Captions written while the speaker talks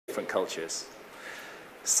different cultures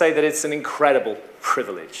say that it's an incredible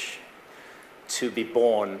privilege to be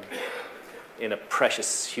born in a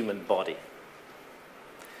precious human body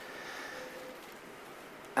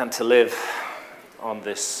and to live on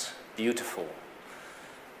this beautiful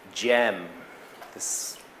gem,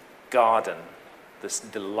 this garden, this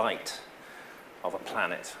delight of a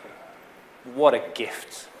planet. What a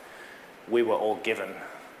gift we were all given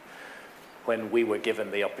when we were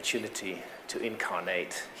given the opportunity to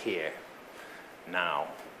incarnate here, now,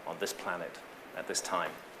 on this planet, at this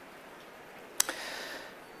time.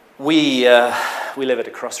 We live at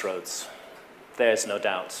a crossroads. There's no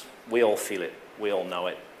doubt. We all feel it. We all know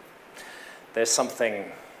it. There's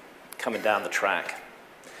something coming down the track.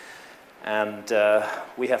 And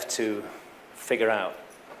we have to figure out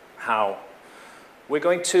how we're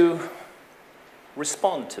going to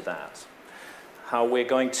respond to that, how we're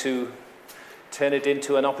going to turn it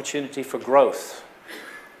into an opportunity for growth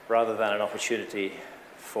rather than an opportunity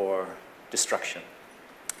for destruction.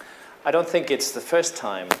 I don't think it's the first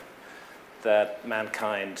time that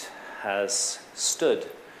mankind has stood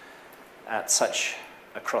at such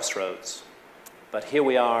a crossroads. But here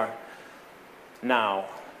we are now,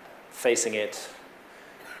 facing it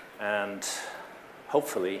and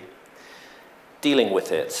hopefully dealing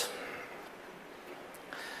with it.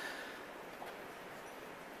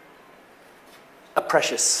 A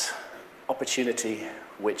precious opportunity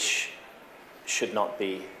which should not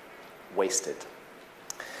be wasted.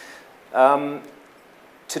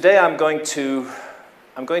 Today I'm going to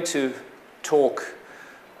talk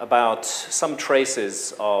about some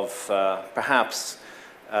traces of perhaps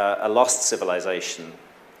a lost civilization,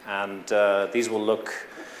 and these will look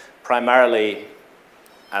primarily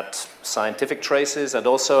at scientific traces and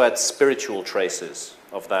also at spiritual traces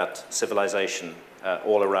of that civilization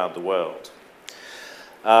all around the world.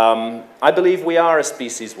 I believe we are a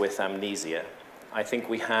species with amnesia. I think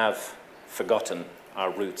we have forgotten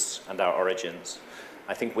our roots and our origins.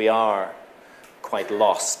 I think we are quite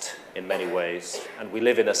lost in many ways, and we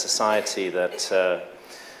live in a society that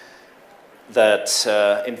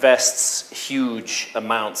invests huge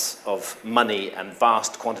amounts of money and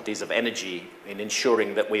vast quantities of energy in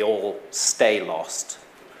ensuring that we all stay lost.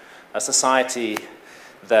 A society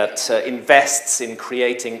that invests in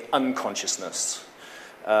creating unconsciousness,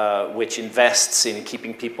 which invests in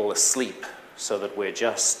keeping people asleep so that we're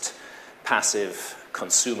just passive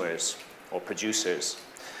consumers or producers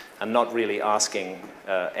and not really asking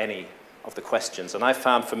any of the questions. And I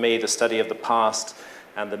found for me the study of the past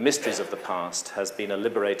and the mysteries of the past has been a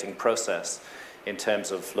liberating process in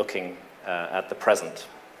terms of looking at the present.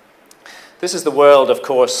 This is the world, of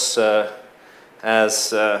course,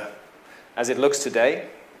 as it looks today.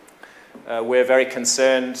 We're very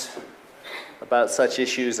concerned about such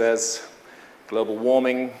issues as global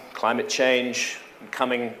warming, climate change, and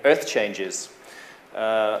coming earth changes,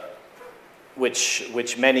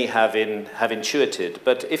 which many have intuited.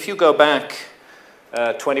 But if you go back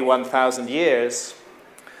 21,000 years,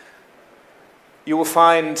 you will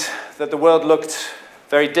find that the world looked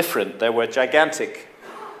very different. There were gigantic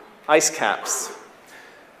ice caps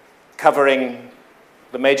covering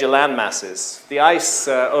the major land masses. The ice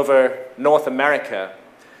over North America,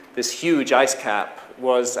 this huge ice cap,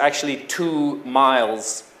 was actually 2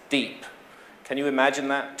 miles deep. Can you imagine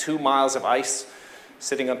that? 2 miles of ice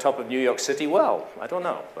sitting on top of New York City? Well, I don't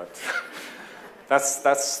know, but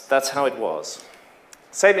that's how it was.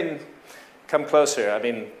 Same in Come Closer. I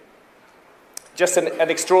mean, just an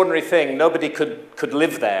extraordinary thing. Nobody could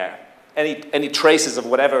live there. Any traces of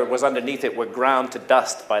whatever was underneath it were ground to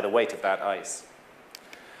dust by the weight of that ice.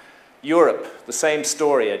 Europe, the same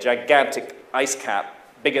story, a gigantic ice cap,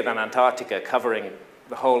 bigger than Antarctica, covering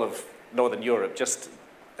the whole of northern Europe. Just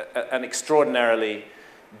an extraordinarily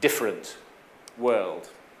different world.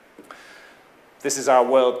 This is our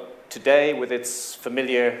world today with its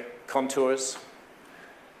familiar contours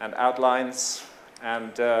and outlines,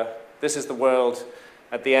 and this is the world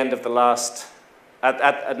at the end of the last,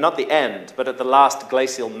 not the end, but at the last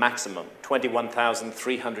glacial maximum,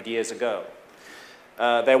 21,300 years ago.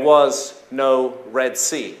 There was no Red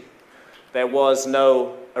Sea. There was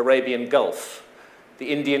no Arabian Gulf. The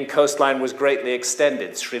Indian coastline was greatly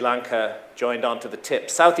extended. Sri Lanka joined onto the tip.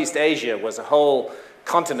 Southeast Asia was a whole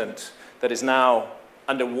continent that is now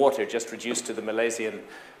underwater, just reduced to the Malaysian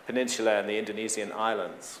peninsula and the Indonesian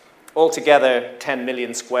islands. Altogether, 10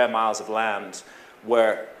 million square miles of land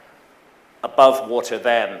were above water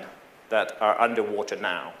then that are underwater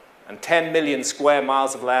now. And 10 million square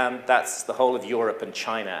miles of land, that's the whole of Europe and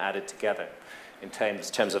China added together in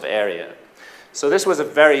terms of area. So this was a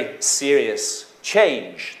very serious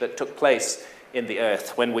change that took place in the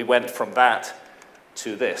Earth when we went from that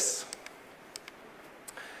to this.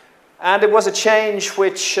 And it was a change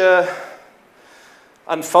which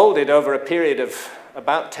unfolded over a period of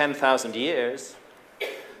about 10,000 years,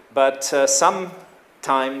 but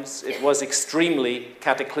sometimes it was extremely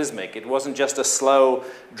cataclysmic. It wasn't just a slow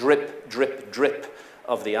drip, drip, drip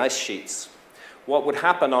of the ice sheets. What would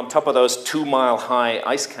happen on top of those 2-mile-high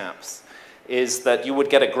ice caps is that you would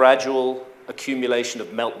get a gradual accumulation of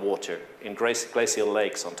meltwater in glacial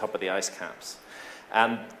lakes on top of the ice caps.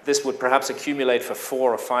 And this would perhaps accumulate for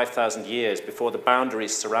 4,000 or 5,000 years before the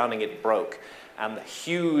boundaries surrounding it broke, and a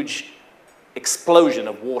huge explosion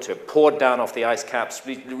of water poured down off the ice caps,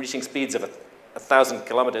 reaching speeds of 1,000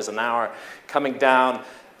 kilometers an hour, coming down,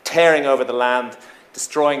 tearing over the land,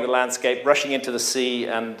 destroying the landscape, rushing into the sea,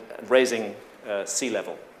 and raising sea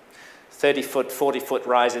level. 30-foot, 40-foot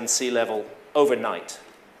rise in sea level overnight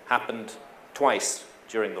happened twice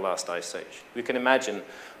during the last ice age. We can imagine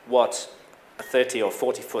what a 30 or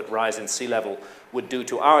 40-foot rise in sea level would do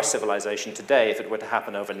to our civilization today if it were to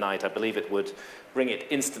happen overnight. I believe it would bring it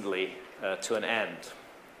instantly to an end.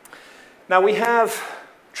 Now, we have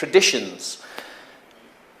traditions,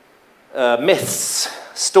 myths,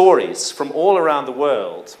 stories from all around the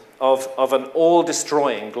world of an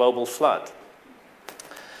all-destroying global flood.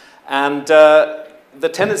 And the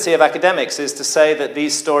tendency of academics is to say that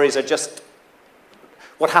these stories are just,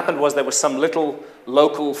 what happened was there was some little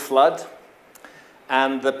local flood,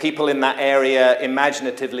 and the people in that area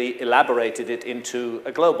imaginatively elaborated it into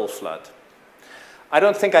a global flood. I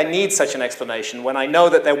don't think I need such an explanation when I know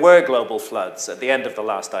that there were global floods at the end of the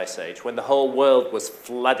last ice age, when the whole world was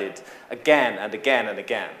flooded again and again and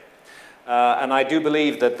again. And I do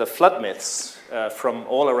believe that the flood myths from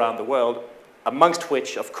all around the world, amongst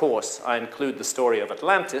which, of course, I include the story of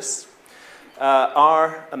Atlantis,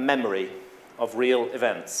 are a memory of real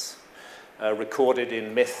events recorded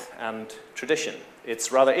in myth and tradition.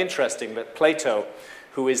 It's rather interesting that Plato,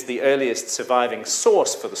 who is the earliest surviving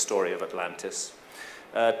source for the story of Atlantis,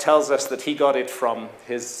 tells us that he got it from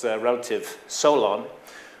his relative Solon,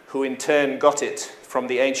 who in turn got it from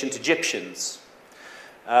the ancient Egyptians,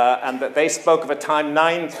 and that they spoke of a time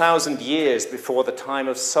 9,000 years before the time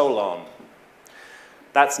of Solon.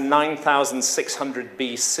 That's 9,600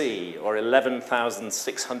 BC, or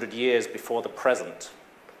 11,600 years before the present,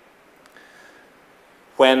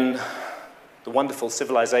 when the wonderful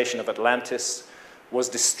civilization of Atlantis was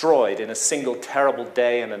destroyed in a single terrible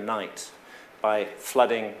day and a night by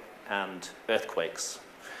flooding and earthquakes.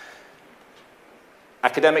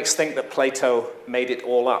 Academics think that Plato made it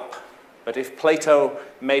all up. But if Plato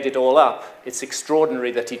made it all up, it's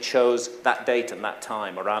extraordinary that he chose that date and that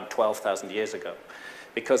time, around 12,000 years ago,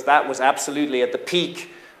 because that was absolutely at the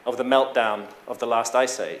peak of the meltdown of the last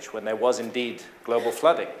ice age, when there was indeed global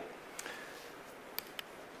flooding.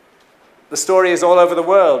 The story is all over the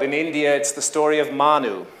world. In India, it's the story of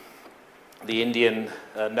Manu, the Indian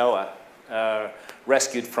Noah,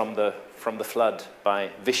 rescued from the flood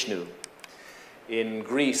by Vishnu. In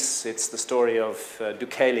Greece, it's the story of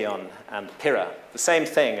Deucalion and Pyrrha. The same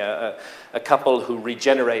thing, a couple who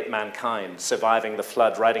regenerate mankind, surviving the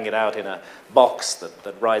flood, riding it out in a box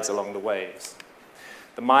that rides along the waves.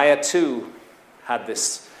 The Maya, too, had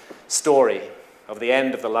this story of the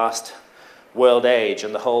end of the last world age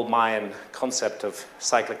and the whole Mayan concept of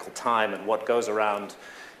cyclical time, and what goes around,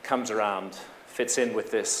 comes around, fits in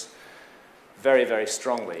with this very, very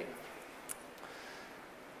strongly.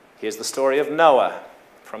 Here's the story of Noah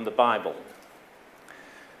from the Bible.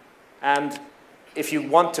 And if you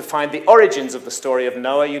want to find the origins of the story of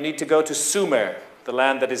Noah, you need to go to Sumer, the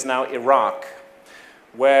land that is now Iraq,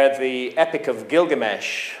 where the Epic of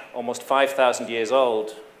Gilgamesh, almost 5,000 years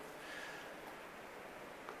old,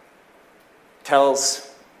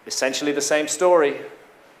 tells essentially the same story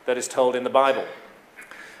that is told in the Bible,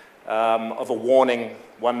 of a warning.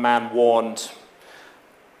 One man warned,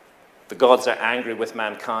 the gods are angry with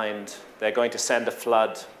mankind, they're going to send a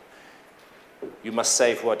flood, you must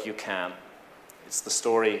save what you can. It's the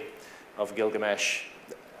story of Gilgamesh,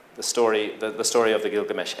 the story of the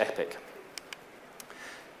Gilgamesh epic.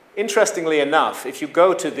 Interestingly enough, if you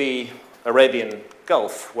go to the Arabian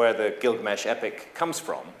Gulf, where the Gilgamesh epic comes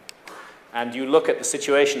from, and you look at the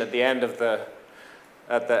situation at the end of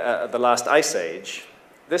the last ice age,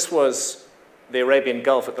 this was the Arabian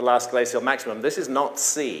Gulf at the last glacial maximum. This is not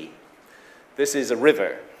sea. This is a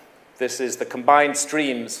river. This is the combined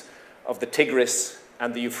streams of the Tigris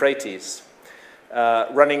and the Euphrates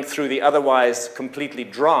running through the otherwise completely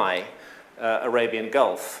dry Arabian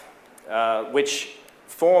Gulf, which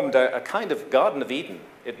formed a kind of Garden of Eden.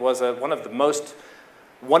 It was one of the most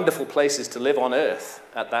wonderful places to live on Earth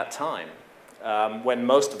at that time. when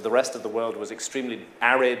most of the rest of the world was extremely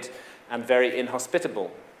arid and very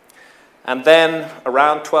inhospitable. And then,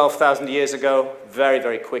 around 12,000 years ago, very,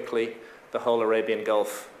 very quickly, the whole Arabian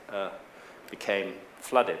Gulf became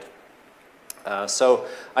flooded. So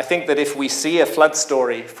I think that if we see a flood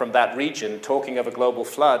story from that region talking of a global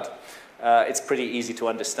flood, it's pretty easy to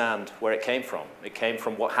understand where it came from. It came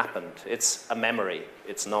from what happened. It's a memory.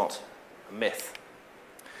 It's not a myth.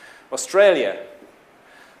 Australia,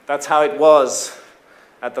 that's how it was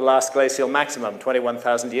at the last glacial maximum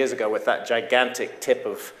 21,000 years ago with that gigantic tip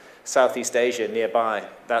of Southeast Asia nearby.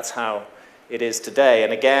 That's how it is today.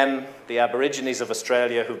 And again, the Aborigines of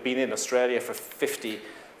Australia who've been in Australia for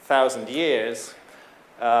 50,000 years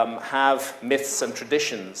have myths and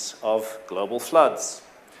traditions of global floods.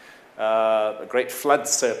 A great flood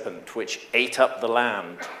serpent which ate up the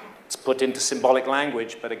land. It's put into symbolic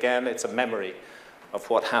language, but again, it's a memory of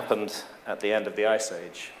what happened at the end of the Ice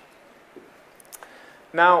Age.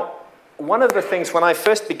 Now, one of the things, when I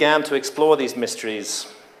first began to explore these mysteries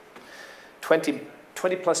 20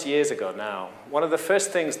 plus years ago now, one of the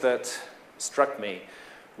first things that struck me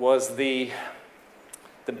was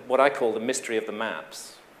what I call the mystery of the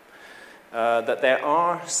maps. That there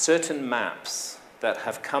are certain maps that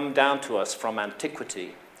have come down to us from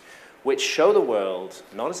antiquity which show the world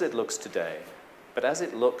not as it looks today, but as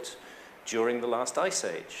it looked during the last Ice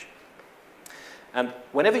Age. And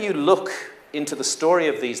whenever you look into the story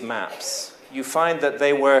of these maps, you find that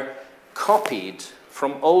they were copied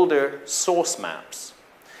from older source maps,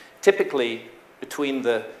 typically between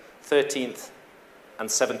the 13th and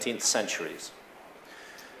 17th centuries.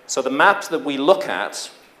 So the maps that we look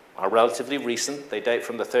at are relatively recent. They date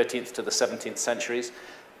from the 13th to the 17th centuries.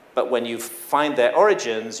 But when you find their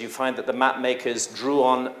origins, you find that the map makers drew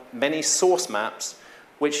on many source maps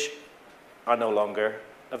which are no longer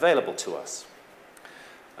available to us.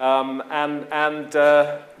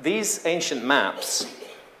 These ancient maps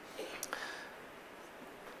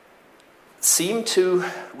seem to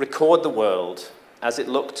record the world as it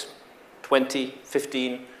looked 20,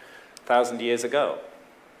 15,000 years ago.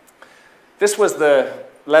 This was the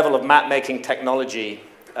level of map-making technology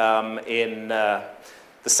in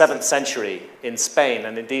the 7th century in Spain,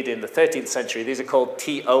 and indeed in the 13th century. These are called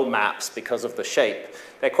TO maps because of the shape.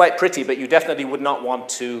 They're quite pretty, but you definitely would not want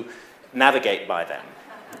to navigate by them.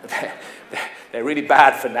 They're really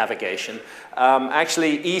bad for navigation.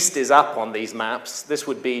 Actually, east is up on these maps. This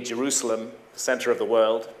would be Jerusalem, the center of the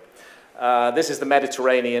world. This is the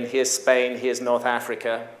Mediterranean. Here's Spain. Here's North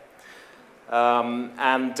Africa.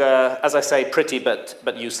 As I say, pretty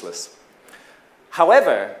but useless.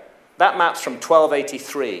 However, that map's from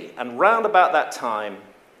 1283, and round about that time,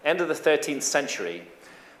 end of the 13th century,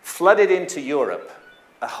 flooded into Europe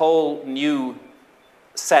a whole new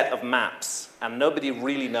set of maps, and nobody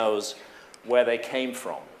really knows where they came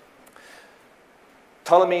from.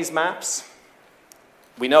 Ptolemy's maps,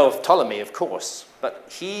 we know of Ptolemy, of course, but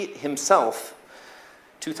he himself,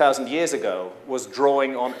 2,000 years ago, was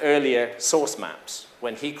drawing on earlier source maps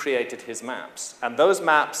when he created his maps. And those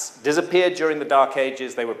maps disappeared during the Dark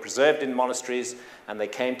Ages. They were preserved in monasteries, and they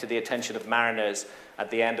came to the attention of mariners at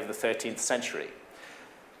the end of the 13th century.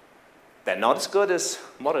 They're not as good as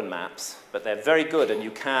modern maps, but they're very good, and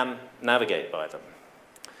you can navigate by them.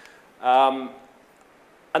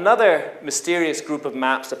 Another mysterious group of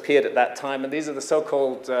maps appeared at that time, and these are the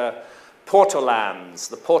so-called Portolands,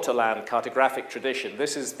 the Portoland cartographic tradition.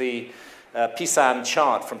 This is the Pisan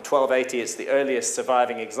chart from 1280. It's the earliest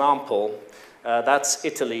surviving example. That's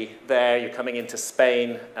Italy there. You're coming into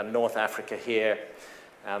Spain and North Africa here,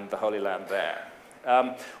 and the Holy Land there.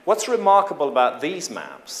 What's remarkable about these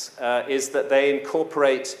maps is that they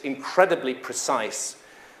incorporate incredibly precise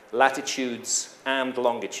latitudes and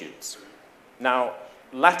longitudes. Now,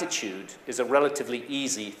 latitude is a relatively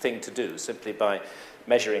easy thing to do, simply by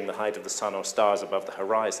measuring the height of the sun or stars above the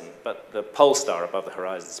horizon, but the pole star above the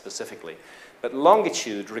horizon specifically. But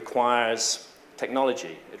longitude requires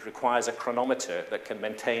technology. It requires a chronometer that can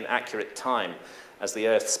maintain accurate time as the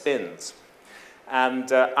Earth spins.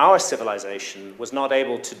 And our civilization was not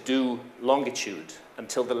able to do longitude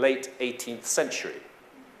until the late 18th century.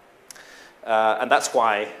 And that's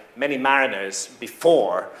why many mariners,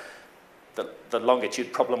 before the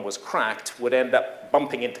longitude problem was cracked, would end up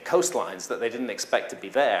bumping into coastlines that they didn't expect to be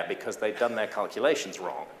there because they'd done their calculations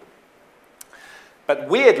wrong. But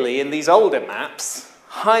weirdly, in these older maps,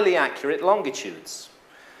 highly accurate longitudes.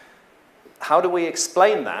 How do we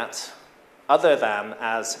explain that other than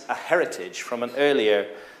as a heritage from an earlier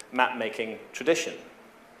map-making tradition?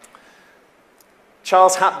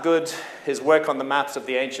 Charles Hapgood, his work on the maps of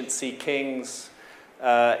the ancient sea kings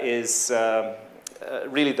is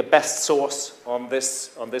really the best source on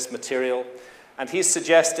this material. And he's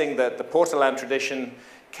suggesting that the Port-Aland tradition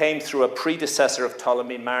came through a predecessor of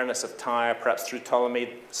Ptolemy, Marinus of Tyre, perhaps through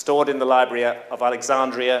Ptolemy, stored in the Library of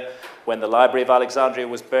Alexandria. When the Library of Alexandria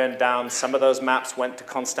was burned down, some of those maps went to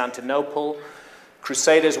Constantinople.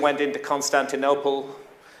 Crusaders went into Constantinople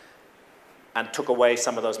and took away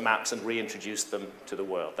some of those maps and reintroduced them to the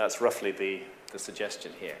world. That's roughly the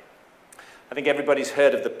suggestion here. I think everybody's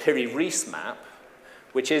heard of the Piri-Reis map,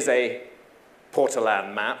 which is a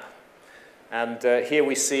Port-Aland map. And here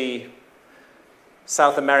we see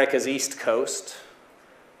South America's east coast,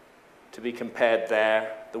 to be compared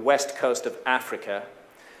there, the west coast of Africa,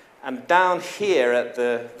 and down here at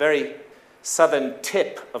the very southern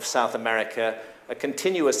tip of South America, a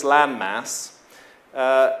continuous landmass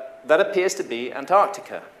that appears to be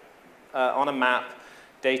Antarctica on a map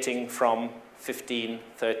dating from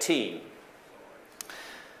 1513.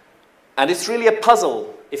 And it's really a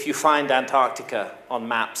puzzle if you find Antarctica on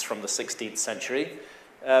maps from the 16th century,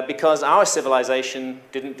 because our civilization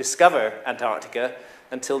didn't discover Antarctica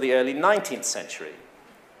until the early 19th century.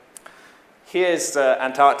 Here's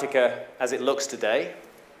Antarctica as it looks today,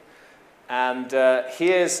 and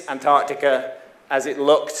here's Antarctica as it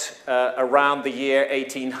looked around the year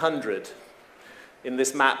 1800 in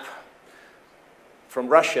this map from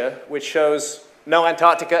Russia, which shows no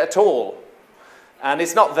Antarctica at all. And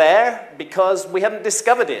it's not there because we hadn't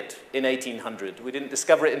discovered it in 1800. We didn't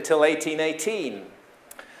discover it until 1818.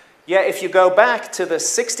 Yet if you go back to the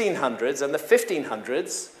 1600s and the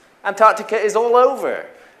 1500s, Antarctica is all over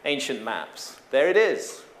ancient maps. There it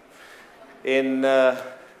is in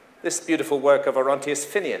this beautiful work of Orontius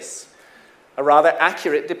Phineas, a rather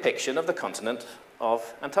accurate depiction of the continent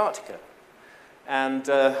of Antarctica. And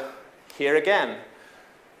here again,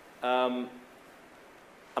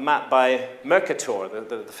 a map by Mercator,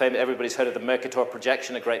 the famous, everybody's heard of the Mercator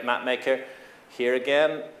projection, a great map maker. Here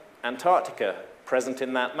again, Antarctica, present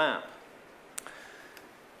in that map.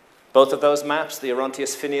 Both of those maps, the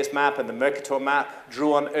Orontius Phineas map and the Mercator map,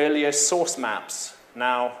 drew on earlier source maps,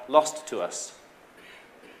 now lost to us.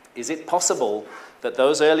 Is it possible that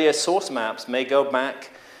those earlier source maps may go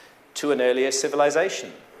back to an earlier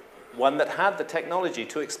civilization, one that had the technology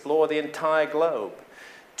to explore the entire globe,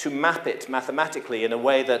 to map it mathematically in a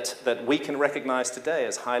way that we can recognize today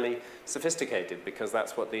as highly sophisticated, because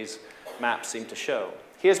that's what these maps seem to show.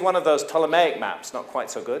 Here's one of those Ptolemaic maps, not quite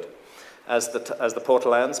so good as the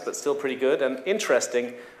Port-Alands, but still pretty good, and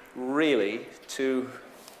interesting, really, to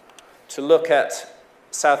look at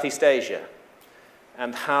Southeast Asia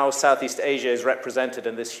and how Southeast Asia is represented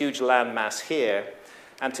in this huge landmass here,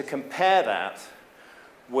 and to compare that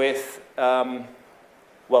with,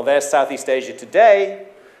 well, there's Southeast Asia today.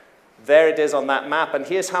 There it is on that map, and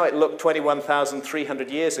here's how it looked 21,300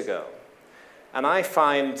 years ago. And I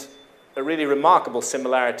find a really remarkable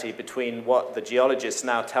similarity between what the geologists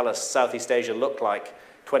now tell us Southeast Asia looked like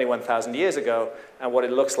 21,000 years ago and what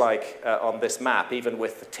it looks like on this map, even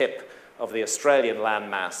with the tip of the Australian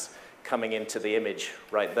landmass coming into the image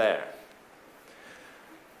right there.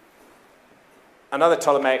 Another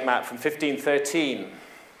Ptolemaic map from 1513.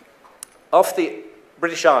 Off the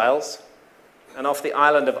British Isles, and off the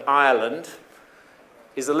island of Ireland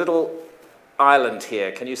is a little island here.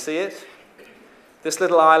 Can you see it? This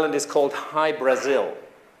little island is called High Brazil.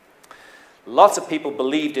 Lots of people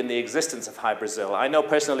believed in the existence of High Brazil. I know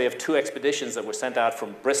personally of 2 expeditions that were sent out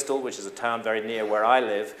from Bristol, which is a town very near where I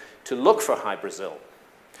live, to look for High Brazil.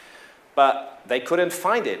 But they couldn't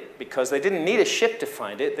find it because they didn't need a ship to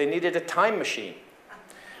find it. They needed a time machine.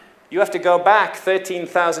 You have to go back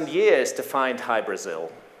 13,000 years to find High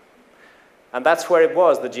Brazil. And that's where it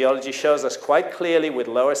was. The geology shows us quite clearly with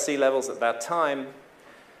lower sea levels at that time,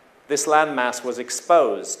 this landmass was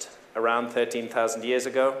exposed around 13,000 years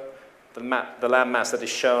ago, the landmass that is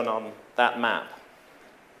shown on that map.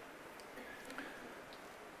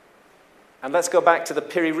 And let's go back to the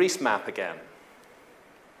Piri-Reis map again.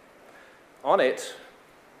 On it,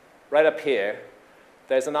 right up here,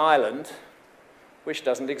 there's an island which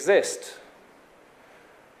doesn't exist.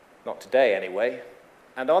 Not today, anyway.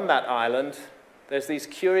 And on that island, there's these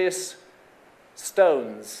curious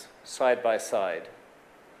stones side by side.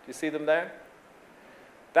 Do you see them there?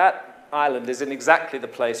 That island is in exactly the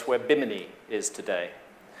place where Bimini is today.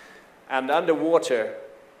 And underwater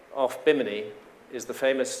off Bimini is the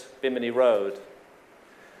famous Bimini Road.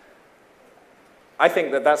 I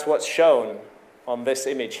think that that's what's shown on this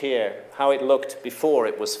image here, how it looked before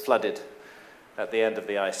it was flooded at the end of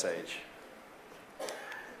the Ice Age.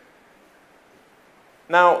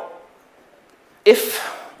 Now, if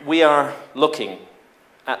we are looking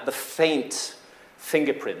at the faint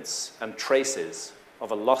fingerprints and traces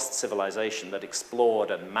of a lost civilization that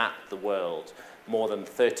explored and mapped the world more than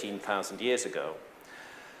 13,000 years ago.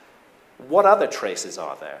 What other traces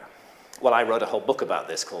are there? Well, I wrote a whole book about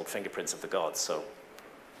this called Fingerprints of the Gods, so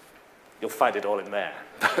you'll find it all in there.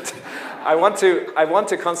 But I want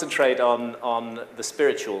to concentrate on the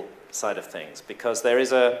spiritual side of things, because there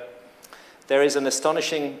is an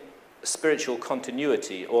astonishing spiritual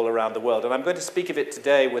continuity all around the world. And I'm going to speak of it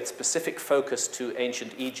today with specific focus to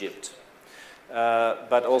ancient Egypt,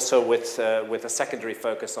 but also with a secondary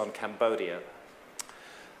focus on Cambodia.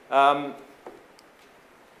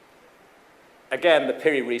 Again, the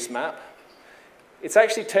Piri-Reis map. It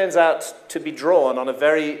actually turns out to be drawn on a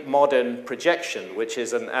very modern projection, which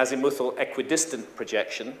is an azimuthal equidistant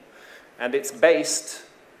projection, and it's based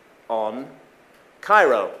on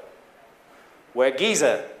Cairo, where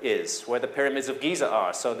Giza is, where the pyramids of Giza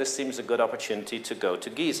are. So this seems a good opportunity to go to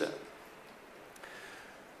Giza.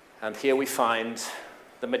 And here we find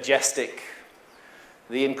the majestic,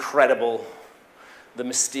 the incredible, the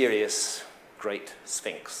mysterious Great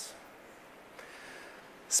Sphinx,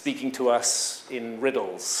 speaking to us in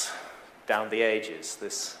riddles down the ages,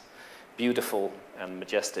 this beautiful and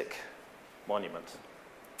majestic monument,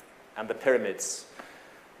 and the pyramids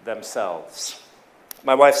themselves.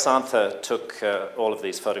 My wife Santha took all of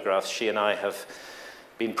these photographs. She and I have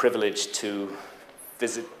been privileged to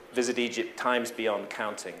visit Egypt times beyond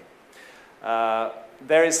counting.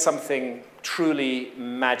 There is something truly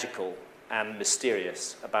magical and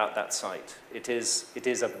mysterious about that site. It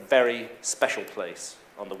is a very special place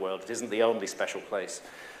on the world. It isn't the only special place,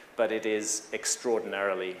 but it is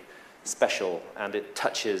extraordinarily special, and it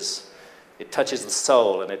touches the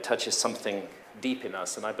soul, and it touches something deep in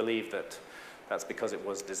us, and I believe that that's because it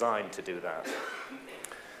was designed to do that.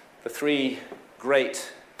 The three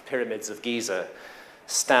great pyramids of Giza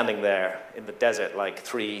standing there in the desert like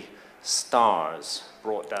three stars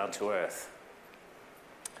brought down to earth.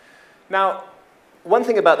 Now, one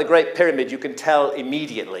thing about the Great Pyramid you can tell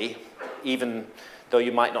immediately, even though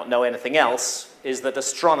you might not know anything else, is that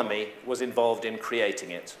astronomy was involved in creating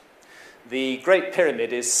it. The Great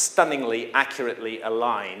Pyramid is stunningly accurately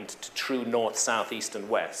aligned to true north, south, east, and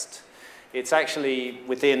west. It's actually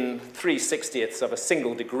within 3/60ths of a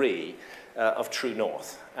single degree of true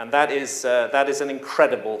north. And that is an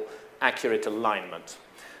incredible, accurate alignment,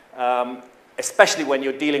 especially when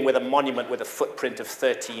you're dealing with a monument with a footprint of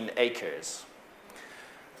 13 acres.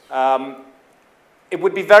 It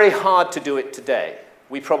would be very hard to do it today.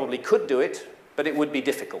 We probably could do it, but it would be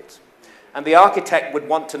difficult. And the architect would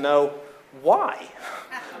want to know why.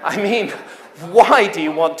 I mean, why do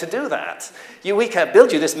you want to do that? We can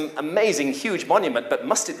build you this amazing, huge monument, but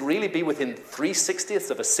must it really be within 3/60ths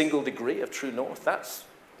of a single degree of true north? That's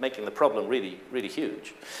making the problem really, really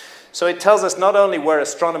huge. So it tells us not only were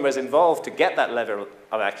astronomers involved to get that level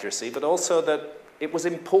of accuracy, but also that it was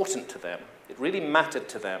important to them. It really mattered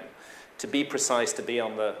to them to be precise, to be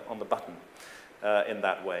on the button in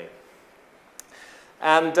that way.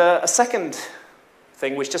 And a second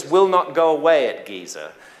thing which just will not go away at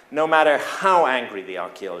Giza, no matter how angry the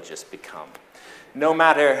archaeologists become, no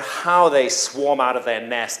matter how they swarm out of their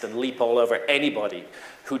nest and leap all over anybody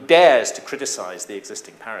who dares to criticize the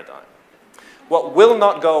existing paradigm. What will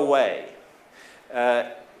not go away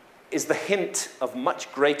is the hint of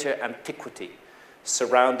much greater antiquity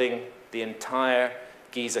surrounding the entire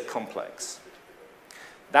Giza complex.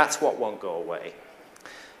 That's what won't go away.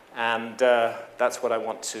 And that's what I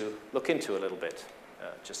want to look into a little bit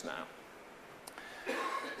just now.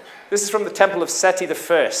 This is from the Temple of Seti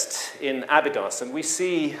I in Abydos, and we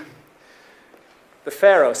see the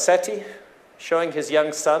pharaoh Seti showing his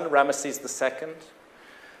young son, Ramesses II,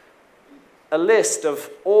 a list of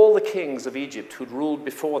all the kings of Egypt who'd ruled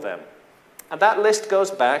before them. And that list goes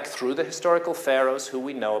back through the historical pharaohs who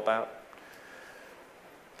we know about,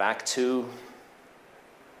 back to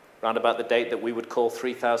around about the date that we would call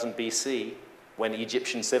 3000 BC, when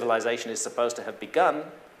Egyptian civilization is supposed to have begun,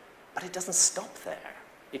 but it doesn't stop there.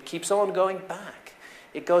 It keeps on going back.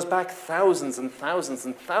 It goes back thousands and thousands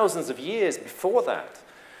and thousands of years before that,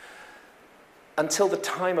 until the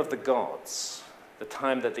time of the gods, the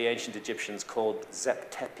time that the ancient Egyptians called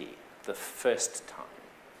Zep-Tepi, the first time,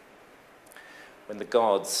 when the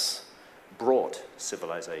gods brought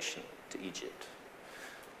civilization to Egypt.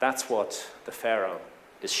 That's what the pharaoh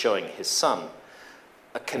is showing his son,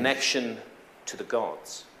 a connection to the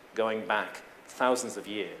gods, going back thousands of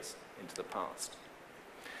years into the past.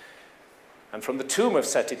 And from the tomb of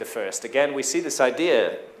Seti I, again, we see this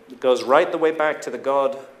idea. It goes right the way back to the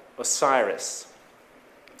god Osiris.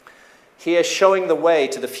 here showing the way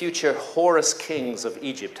to the future Horus kings of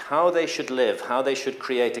Egypt, how they should live, how they should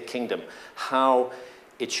create a kingdom, how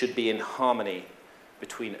it should be in harmony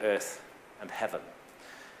between earth and heaven.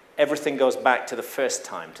 Everything goes back to the first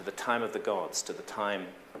time, to the time of the gods, to the time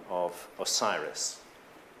of Osiris.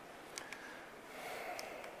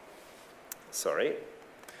 Sorry.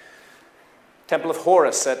 Temple of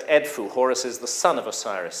Horus at Edfu. Horus is the son of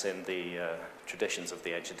Osiris in the traditions of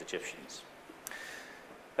the ancient Egyptians.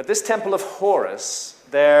 At this temple of Horus,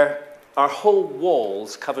 there are whole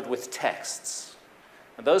walls covered with texts.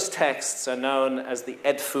 And those texts are known as the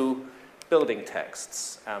Edfu building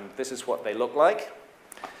texts. This is what they look like.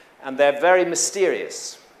 And they're very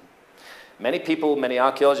mysterious. Many people, many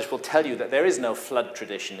archaeologists will tell you that there is no flood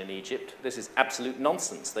tradition in Egypt. This is absolute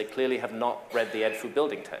nonsense. They clearly have not read the Edfu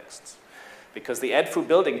building texts. Because the Edfu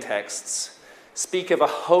building texts speak of a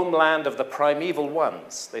homeland of the primeval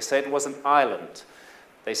ones. They say it was an island.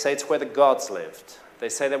 They say it's where the gods lived. They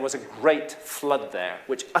say there was a great flood there,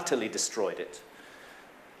 which utterly destroyed it.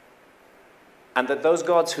 And that those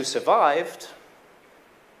gods who survived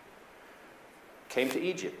came to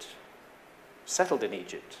Egypt, settled in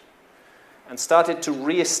Egypt, and started to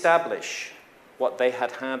re-establish what they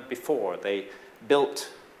had had before. They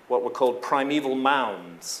built what were called primeval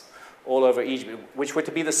mounds all over Egypt, which were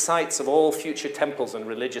to be the sites of all future temples and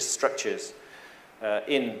religious structures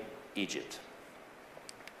in Egypt.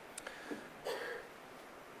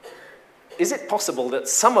 Is it possible that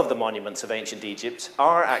some of the monuments of ancient Egypt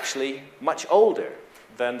are actually much older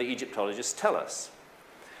than the Egyptologists tell us?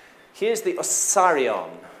 Here's the Osirion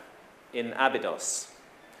in Abydos,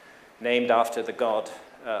 named after the god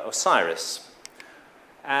Osiris.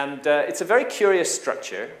 And it's a very curious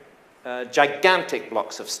structure, gigantic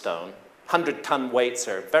blocks of stone. 100-ton weights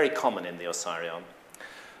are very common in the Osirion.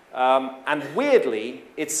 And weirdly,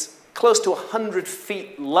 it's close to 100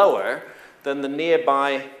 feet lower than the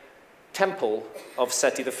nearby temple of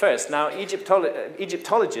Seti I. Now,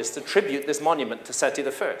 Egyptologists attribute this monument to Seti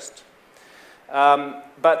I.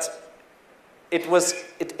 But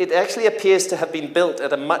it actually appears to have been built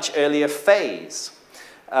at a much earlier phase.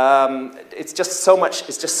 It's just so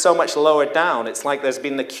much lower down. It's like there's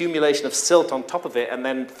been an accumulation of silt on top of it, and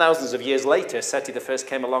then thousands of years later, Seti I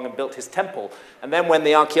came along and built his temple. And then when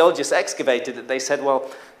the archaeologists excavated it, they said,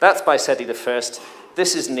 well, that's by Seti I.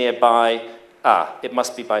 This is nearby. It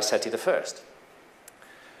must be by Seti I.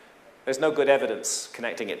 There's no good evidence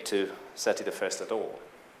connecting it to Seti I at all.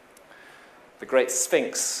 The great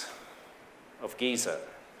Sphinx of Giza.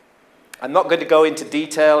 I'm not going to go into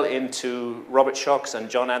detail into Robert Schoch's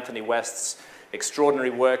and John Anthony West's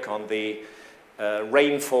extraordinary work on the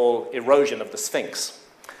rainfall erosion of the Sphinx,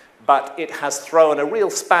 but it has thrown a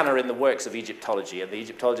real spanner in the works of Egyptology, and the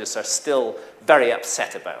Egyptologists are still very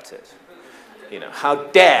upset about it. You know, how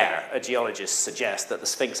dare a geologist suggest that the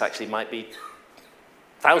Sphinx actually might be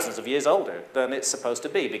thousands of years older than it's supposed to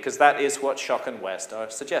be, because that is what Schoch and West are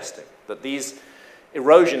suggesting, that these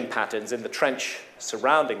erosion patterns in the trench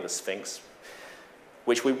surrounding the Sphinx,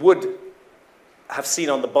 which we would have seen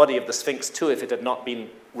on the body of the Sphinx too if it had not been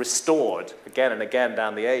restored again and again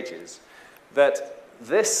down the ages, that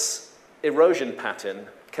this erosion pattern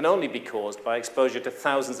can only be caused by exposure to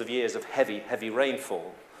thousands of years of heavy, heavy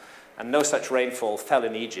rainfall. And no such rainfall fell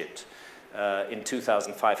in Egypt in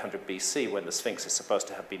 2500 BC when the Sphinx is supposed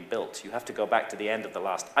to have been built. You have to go back to the end of the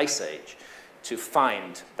last ice age to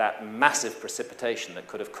find that massive precipitation that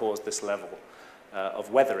could have caused this level of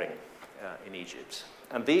weathering in Egypt.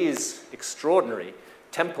 And these extraordinary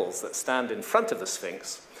temples that stand in front of the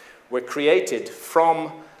Sphinx were created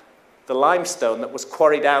from the limestone that was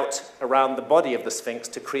quarried out around the body of the Sphinx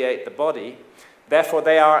to create the body. Therefore,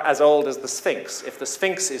 they are as old as the Sphinx. If the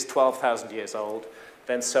Sphinx is 12,000 years old,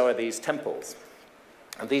 then so are these temples.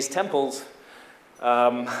 And these temples,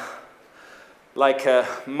 like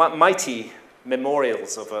mighty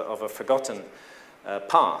memorials of a forgotten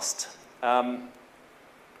past, are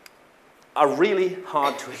really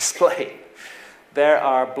hard to explain. There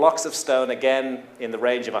are blocks of stone, again, in the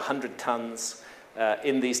range of 100 tons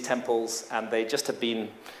in these temples, and they just have been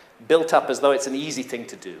built up as though it's an easy thing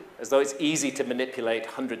to do, as though it's easy to manipulate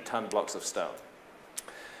 100-ton blocks of stone.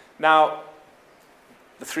 Now,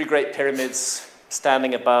 the three great pyramids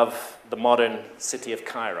standing above the modern city of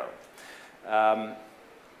Cairo. That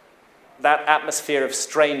atmosphere of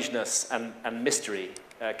strangeness and mystery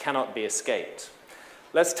cannot be escaped.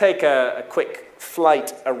 Let's take a quick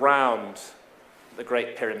flight around the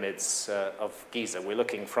great pyramids of Giza. We're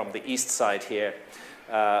looking from the east side here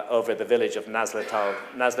over the village of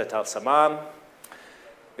Nazlet al-Saman,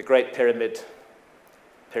 the great pyramid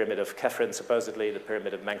of Khafren, supposedly, the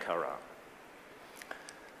pyramid of Menkaure.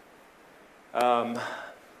 We'll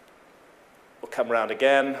come around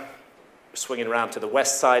again. We're swinging around to the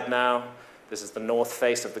west side now. This is the north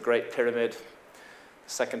face of the Great Pyramid. The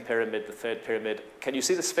second pyramid, the third pyramid. Can you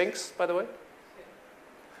see the Sphinx, by the way?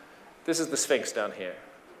 This is the Sphinx down here.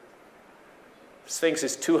 The Sphinx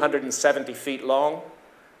is 270 feet long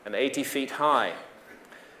and 80 feet high.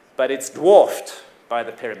 But it's dwarfed by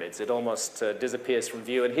the pyramids. It almost disappears from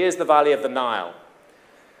view. And here's the Valley of the Nile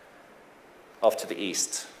off to the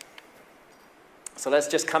east. So let's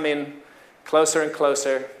just come in closer and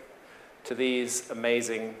closer to these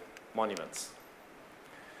amazing monuments.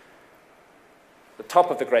 The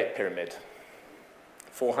top of the Great Pyramid,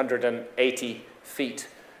 480 feet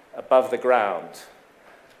above the ground,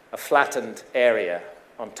 a flattened area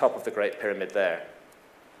on top of the Great Pyramid there.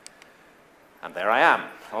 And there I am,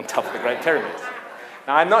 on top of the Great Pyramid.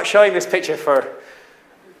 Now, I'm not showing this picture for,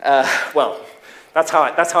 well, that's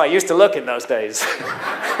how I used to look in those days.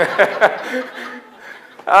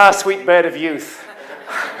 Ah, sweet bird of youth.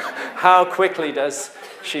 How quickly does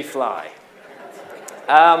she fly?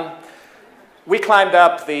 We climbed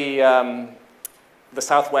up the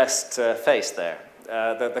southwest face there,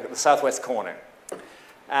 the southwest corner.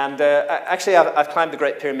 And actually, I've climbed the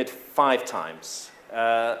Great Pyramid 5 times.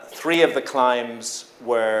 3 of the climbs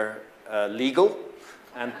were legal,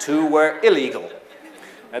 and 2 were illegal.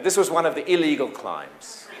 This was one of the illegal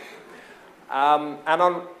climbs. And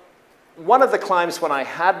on one of the climbs, when I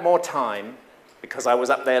had more time, because I was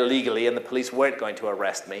up there legally and the police weren't going to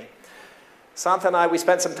arrest me, Santa and I, we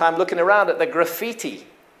spent some time looking around at the graffiti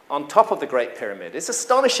on top of the Great Pyramid. It's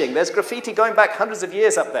astonishing. There's graffiti going back hundreds of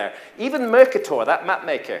years up there. Even Mercator, that map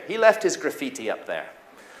maker, he left his graffiti up there.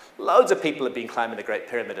 Loads of people have been climbing the Great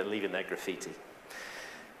Pyramid and leaving their graffiti.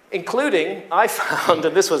 Including, I found,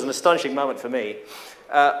 and this was an astonishing moment for me,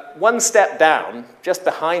 one step down, just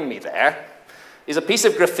behind me there, is a piece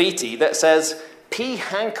of graffiti that says, P.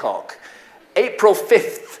 Hancock, April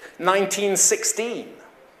 5th, 1916.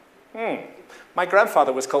 My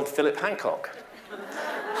grandfather was called Philip Hancock.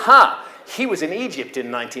 He was in Egypt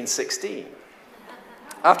in 1916.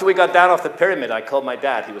 After we got down off the pyramid, I called my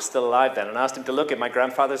dad, he was still alive then, and asked him to look at my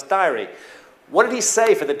grandfather's diary. What did he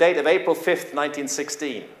say for the date of April 5th,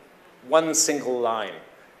 1916? One single line,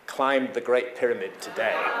 climbed the Great Pyramid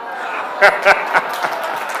today.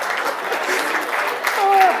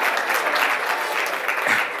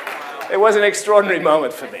 It was an extraordinary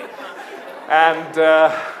moment for me. And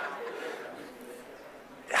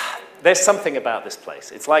there's something about this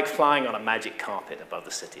place. It's like flying on a magic carpet above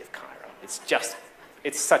the city of Cairo.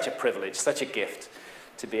 It's such a privilege, such a gift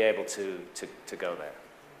to be able to go there.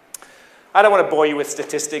 I don't want to bore you with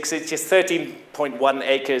statistics. It's just 13.1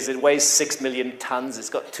 acres. It weighs 6 million tons. It's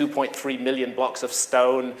got 2.3 million blocks of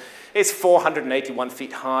stone. It's 481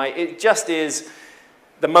 feet high. It just is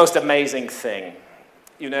the most amazing thing.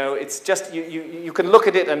 You know, it's just, you can look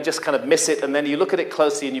at it and just kind of miss it, and then you look at it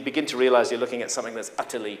closely and you begin to realize you're looking at something that's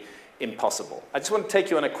utterly impossible. I just want to take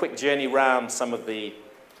you on a quick journey around some of the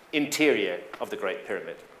interior of the Great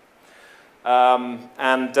Pyramid. I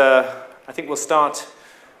think we'll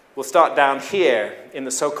start down here in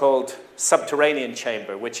the so-called subterranean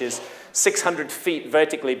chamber, which is 600 feet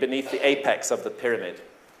vertically beneath the apex of the pyramid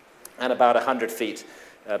and about 100 feet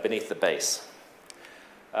beneath the base.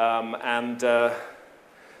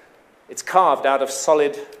 It's carved out of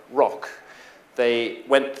solid rock. They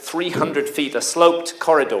went 300 feet, a sloped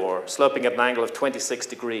corridor, sloping at an angle of 26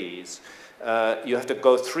 degrees. You have to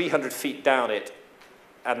go 300 feet down it,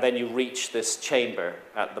 and then you reach this chamber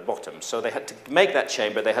at the bottom. So they had to make that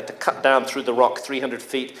chamber, they had to cut down through the rock 300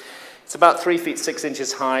 feet. It's about 3 feet 6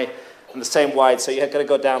 inches high and the same wide, so you're going to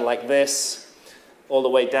go down like this, all the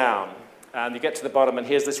way down. And you get to the bottom, and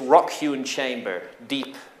here's this rock-hewn chamber,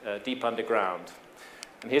 deep underground.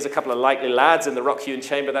 And here's a couple of likely lads in the rock-hewn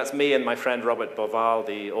chamber. That's me and my friend Robert Boval,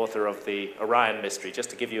 the author of the Orion Mystery,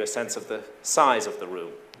 just to give you a sense of the size of the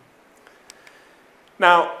room.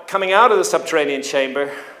 Now, coming out of the subterranean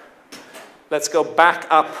chamber, let's go back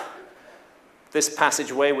up this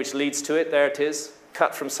passageway which leads to it. There it is,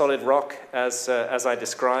 cut from solid rock, as I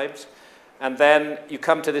described. And then you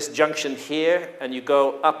come to this junction here, and you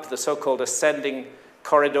go up the so-called ascending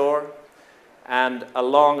corridor and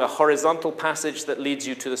along a horizontal passage that leads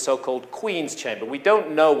you to the so-called Queen's Chamber. We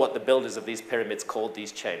don't know what the builders of these pyramids called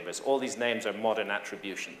these chambers. All these names are modern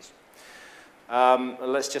attributions.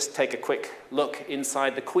 Let's just take a quick look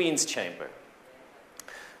inside the Queen's Chamber.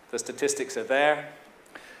 The statistics are there.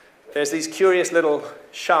 There's these curious little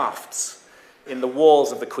shafts in the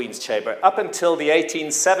walls of the Queen's Chamber. Up until the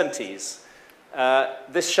 1870s,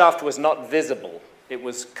 this shaft was not visible. It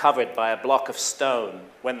was covered by a block of stone.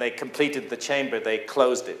 When they completed the chamber, they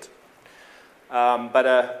closed it. But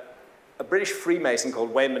a British Freemason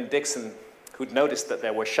called Wayman Dixon, who'd noticed that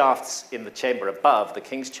there were shafts in the chamber above, the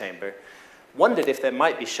King's Chamber, wondered if there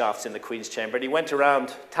might be shafts in the Queen's Chamber, and he went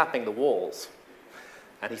around tapping the walls.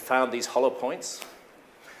 And he found these hollow points,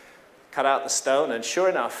 cut out the stone, and sure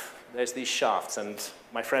enough, there's these shafts. And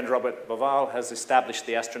my friend Robert Boval has established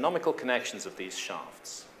the astronomical connections of these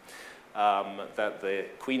shafts. That the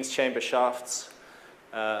Queen's Chamber shafts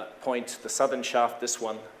point, the southern shaft, this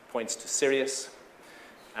one, points to Sirius,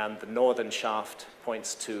 and the northern shaft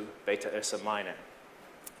points to Beta Ursa Minor.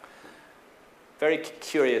 Very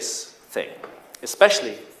curious thing,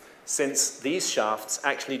 especially since these shafts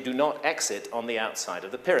actually do not exit on the outside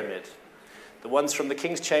of the pyramid. The ones from the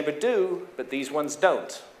King's Chamber do, but these ones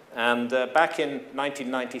don't. And back in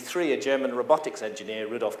 1993, a German robotics engineer,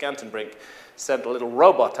 Rudolf Gantenbrink, sent a little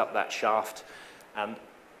robot up that shaft, and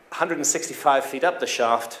 165 feet up the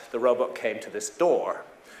shaft, the robot came to this door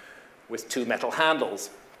with two metal handles.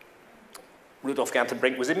 Rudolf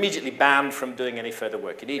Gantenbrink was immediately banned from doing any further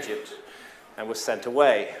work in Egypt and was sent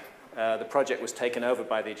away. The project was taken over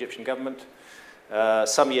by the Egyptian government.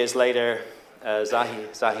 Some years later,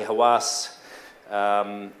 Zahi Hawass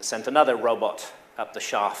sent another robot up the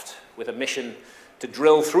shaft with a mission to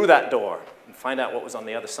drill through that door and find out what was on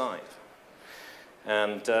the other side.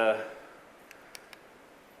 And there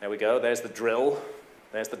we go, there's the drill,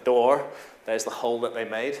 there's the door, there's the hole that they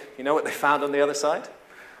made. You know what they found on the other side?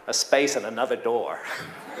 A space and another door.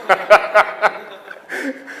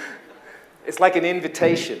 It's like an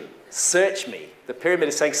invitation. Search me. The pyramid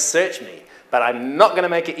is saying, search me, but I'm not going to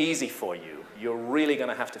make it easy for you. You're really going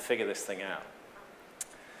to have to figure this thing out.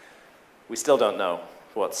 We still don't know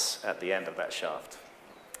what's at the end of that shaft.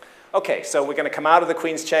 Okay, so we're going to come out of the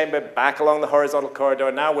Queen's Chamber, back along the horizontal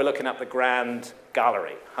corridor. Now we're looking up the Grand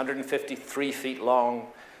Gallery, 153 feet long,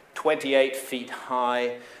 28 feet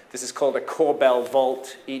high. This is called a corbel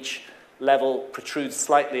vault. Each level protrudes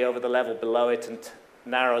slightly over the level below it and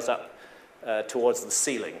narrows up towards the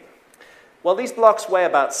ceiling. Well, these blocks weigh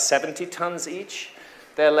about 70 tons each.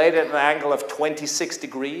 They're laid at an angle of 26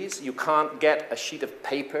 degrees. You can't get a sheet of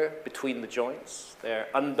paper between the joints. They're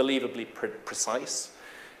unbelievably precise.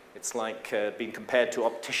 It's like being compared to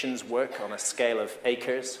opticians' work on a scale of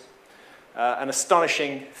acres. An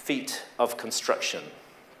astonishing feat of construction.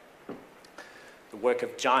 The work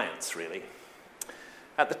of giants, really.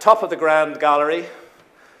 At the top of the Grand Gallery,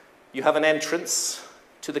 you have an entrance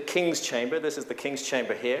to the King's Chamber. This is the King's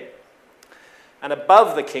Chamber here. And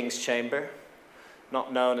above the King's Chamber,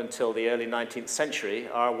 not known until the early 19th century,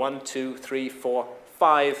 are 1, 2, 3, 4,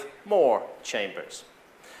 5 more chambers.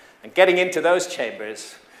 And getting into those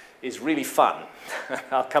chambers is really fun.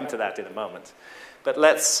 I'll come to that in a moment. But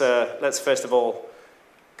let's first of all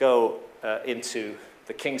go into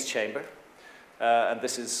the King's Chamber. And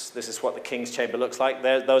this is what the King's Chamber looks like.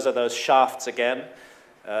 Those are those shafts again.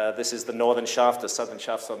 This is the northern shaft, the southern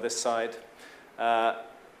shaft's on this side.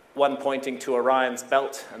 One pointing to Orion's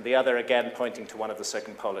belt, and the other again pointing to one of the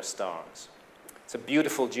circumpolar stars. It's a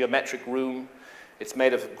beautiful geometric room. It's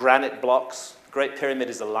made of granite blocks. The Great Pyramid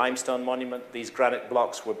is a limestone monument. These granite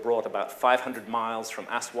blocks were brought about 500 miles from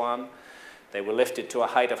Aswan. They were lifted to a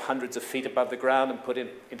height of hundreds of feet above the ground and put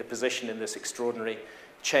into position in this extraordinary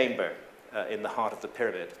chamber in the heart of the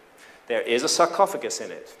pyramid. There is a sarcophagus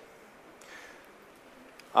in it.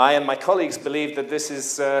 I and my colleagues believe that this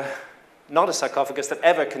is not a sarcophagus that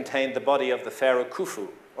ever contained the body of the pharaoh Khufu,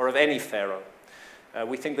 or of any pharaoh.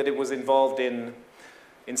 We think that it was involved in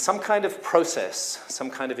some kind of process, some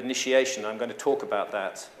kind of initiation. I'm going to talk about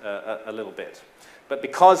that a little bit. But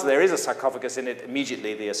because there is a sarcophagus in it,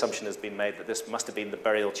 immediately the assumption has been made that this must have been the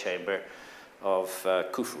burial chamber of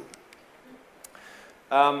Khufu.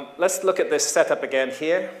 Let's look at this setup again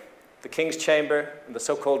here. The King's Chamber and the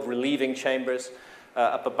so-called relieving chambers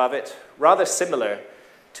up above it, rather similar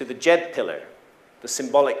to the Djed pillar, the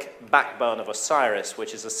symbolic backbone of Osiris,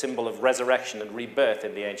 which is a symbol of resurrection and rebirth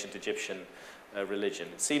in the ancient Egyptian religion.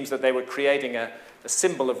 It seems that they were creating a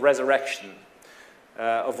symbol of resurrection,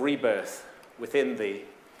 of rebirth within the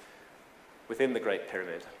Great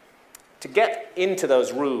Pyramid. To get into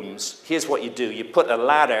those rooms, here's what you do. You put a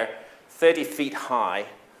ladder 30 feet high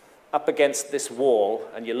up against this wall,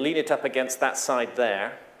 and you lean it up against that side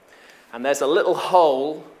there, and there's a little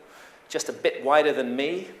hole just a bit wider than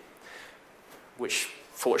me, which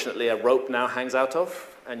fortunately a rope now hangs out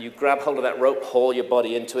of, and you grab hold of that rope, haul your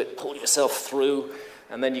body into it, pull yourself through,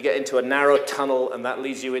 and then you get into a narrow tunnel, and that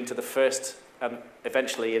leads you into the first, and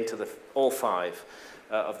eventually into all 5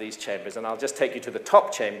 of these chambers. And I'll just take you to the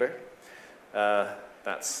top chamber.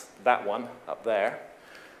 That's that one up there.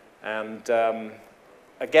 And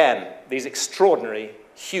again, these extraordinary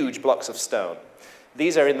huge blocks of stone.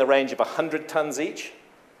 These are in the range of 100 tons each,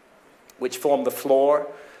 which form the floor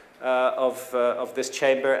of this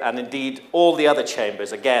chamber, and indeed all the other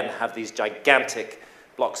chambers, again, have these gigantic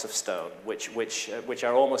blocks of stone, which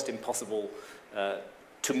are almost impossible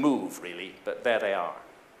to move, really, but there they are.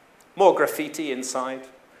 More graffiti inside.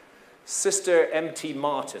 Sister M.T.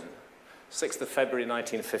 Martin, 6th of February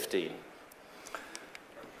 1915.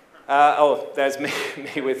 There's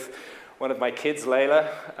me with one of my kids, Layla.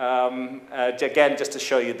 Again, just to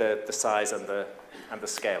show you the size and the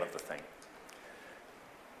scale of the thing.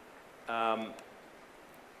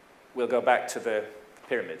 We'll go back to the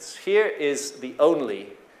pyramids. Here is the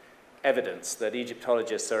only evidence that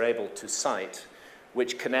Egyptologists are able to cite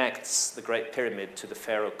which connects the Great Pyramid to the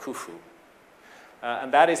pharaoh Khufu.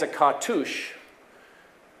 And that is a cartouche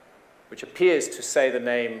which appears to say the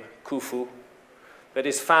name Khufu, that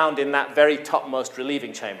is found in that very topmost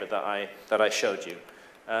relieving chamber that I showed you.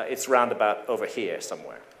 It's round about over here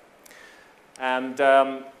somewhere. And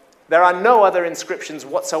there are no other inscriptions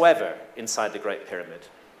whatsoever inside the Great Pyramid,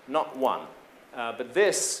 not one. But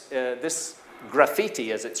this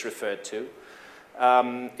graffiti, as it's referred to,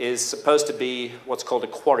 is supposed to be what's called a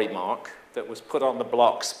quarry mark that was put on the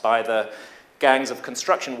blocks by the gangs of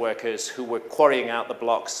construction workers who were quarrying out the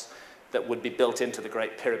blocks that would be built into the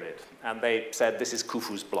Great Pyramid. And they said, this is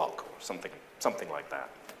Khufu's block, or something like that.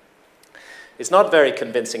 It's not very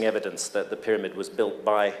convincing evidence that the pyramid was built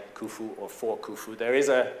by Khufu or for Khufu. There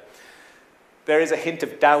is a hint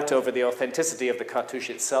of doubt over the authenticity of the cartouche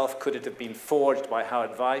itself. Could it have been forged by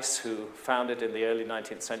Howard Weiss, who found it in the early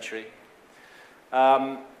 19th century?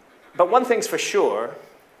 But one thing's for sure,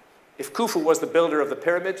 if Khufu was the builder of the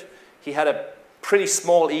pyramid, he had a pretty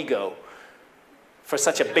small ego for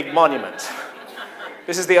such a big monument.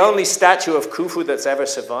 This is the only statue of Khufu that's ever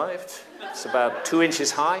survived. It's about 2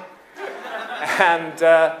 inches high. And,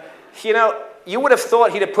 you know, you would have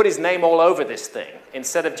thought he'd have put his name all over this thing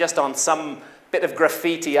instead of just on some bit of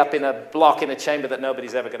graffiti up in a block in a chamber that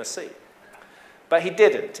nobody's ever going to see. But he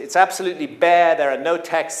didn't. It's absolutely bare. There are no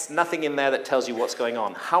texts, nothing in there that tells you what's going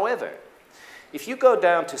on. However, if you go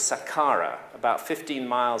down to Saqqara, about 15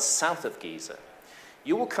 miles south of Giza,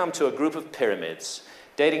 you will come to a group of pyramids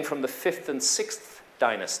dating from the 5th and 6th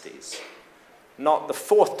dynasties, not the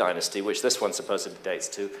 4th dynasty, which this one supposedly dates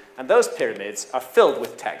to. And those pyramids are filled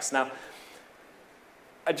with text. Now,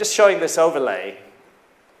 I'm just showing this overlay.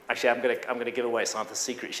 Actually, I'm going to give away Santa's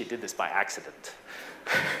secret. She did this by accident.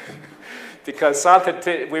 Because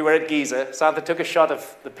we were at Giza. Santa took a shot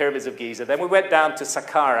of the pyramids of Giza. Then we went down to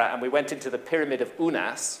Saqqara, and we went into the pyramid of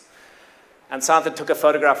Unas. And Santa took a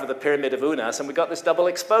photograph of the pyramid of Unas, and we got this double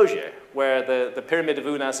exposure, where the pyramid of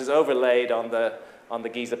Unas is overlaid on the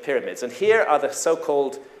Giza pyramids. And here are the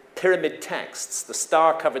so-called pyramid texts, the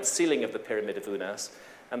star-covered ceiling of the pyramid of Unas,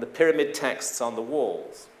 and the pyramid texts on the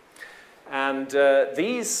walls. And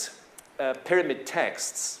these pyramid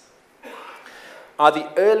texts are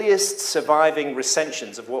the earliest surviving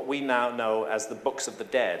recensions of what we now know as the Books of the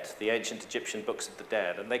Dead, the ancient Egyptian Books of the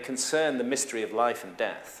Dead. And they concern the mystery of life and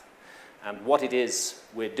death and what it is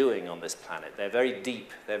we're doing on this planet. They're very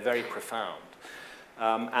deep, they're very profound.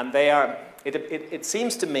 And they are, it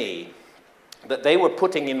seems to me that they were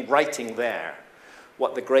putting in writing there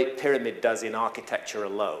what the Great Pyramid does in architecture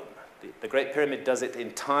alone. The Great Pyramid does it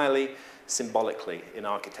entirely symbolically in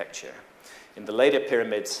architecture. In the later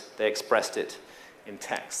pyramids, they expressed it in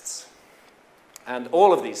texts. And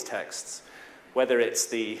all of these texts, whether it's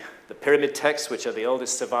the pyramid texts, which are the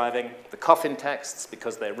oldest surviving, the coffin texts,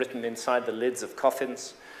 because they're written inside the lids of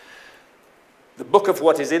coffins, the book of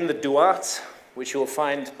what is in the Duat, which you'll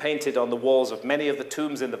find painted on the walls of many of the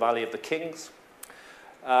tombs in the Valley of the Kings,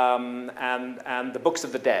 and the Books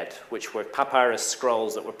of the Dead, which were papyrus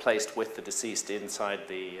scrolls that were placed with the deceased inside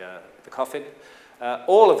the coffin.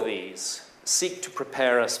 All of these seek to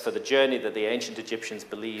prepare us for the journey that the ancient Egyptians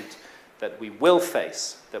believed that we will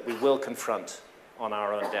face, that we will confront on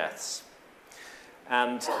our own deaths.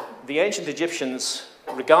 And the ancient Egyptians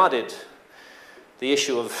regarded the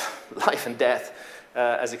issue of life and death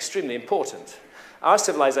as extremely important. Our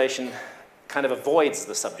civilization kind of avoids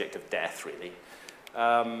the subject of death, really.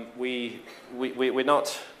 We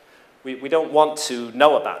don't want to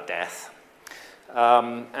know about death.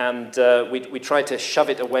 We try to shove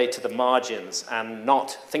it away to the margins and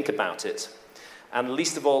not think about it. And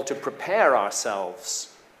least of all, to prepare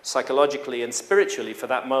ourselves psychologically and spiritually for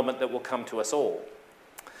that moment that will come to us all.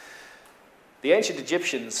 The ancient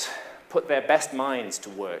Egyptians put their best minds to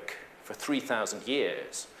work for 3,000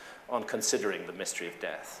 years on considering the mystery of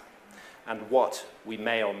death and what we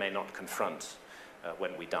may or may not confront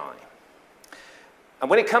when we die. And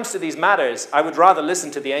when it comes to these matters, I would rather listen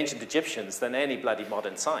to the ancient Egyptians than any bloody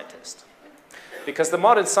modern scientist. Because the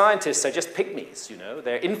modern scientists are just pygmies, you know.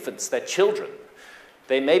 They're infants, they're children.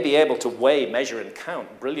 They may be able to weigh, measure, and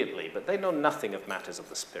count brilliantly, but they know nothing of matters of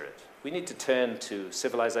the spirit. We need to turn to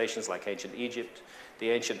civilizations like ancient Egypt, the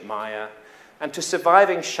ancient Maya, and to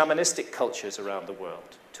surviving shamanistic cultures around the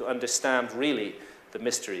world to understand really the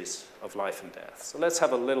mysteries of life and death. So let's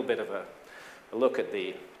have a little bit of a look at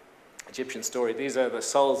the Egyptian story. These are the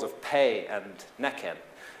souls of Pe and Neken.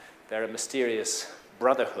 They're a mysterious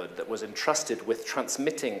brotherhood that was entrusted with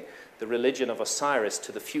transmitting the religion of Osiris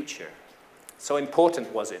to the future. So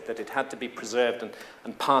important was it that it had to be preserved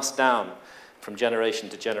and passed down from generation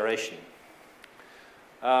to generation.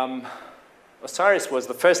 Osiris was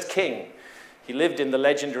the first king. He lived in the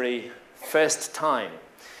legendary first time.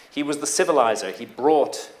 He was the civilizer. He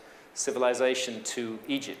brought civilization to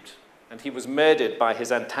Egypt. And he was murdered by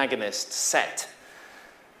his antagonist, Set,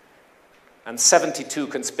 and 72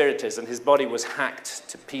 conspirators, and his body was hacked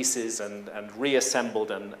to pieces and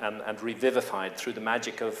reassembled and revivified through the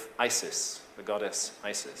magic of Isis, the goddess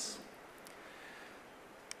Isis.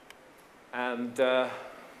 And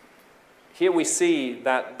here we see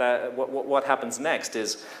that what happens next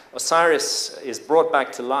is Osiris is brought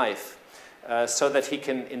back to life so that he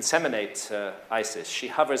can inseminate Isis. She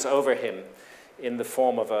hovers over him in the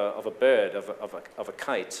form of a bird, of a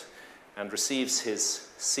kite, and receives his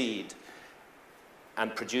seed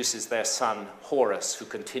and produces their son Horus, who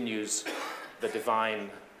continues the divine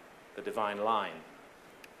line.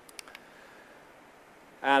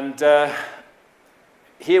 And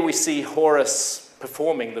here we see Horus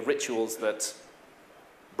performing the rituals that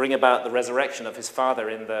bring about the resurrection of his father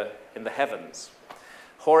in the heavens.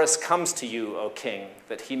 Horus comes to you, O king,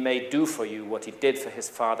 that he may do for you what he did for his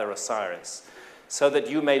father Osiris, so that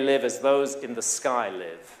you may live as those in the sky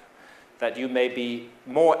live, that you may be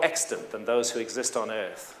more extant than those who exist on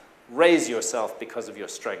earth. Raise yourself because of your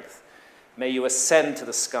strength. May you ascend to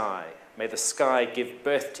the sky. May the sky give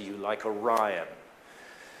birth to you like Orion.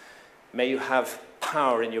 May you have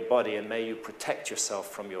power in your body, and may you protect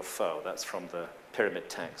yourself from your foe. That's from the pyramid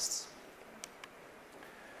texts.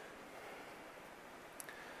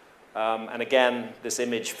 And again, this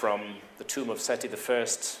image from the tomb of Seti I,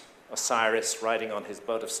 Osiris riding on his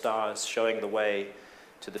boat of stars, showing the way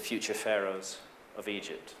to the future pharaohs of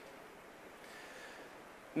Egypt.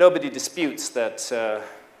 Nobody disputes that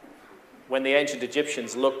when the ancient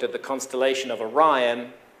Egyptians looked at the constellation of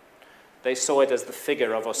Orion, they saw it as the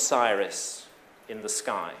figure of Osiris in the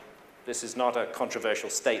sky. This is not a controversial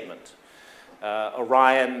statement.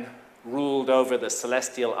 Orion ruled over the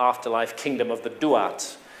celestial afterlife kingdom of the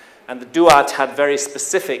Duat, and the Duat had very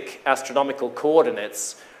specific astronomical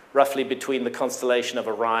coordinates, roughly between the constellation of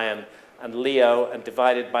Orion and Leo, and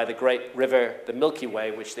divided by the great river, the Milky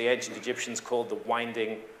Way, which the ancient Egyptians called the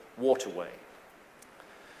Winding Waterway.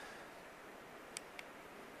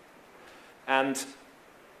 And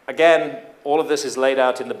again, all of this is laid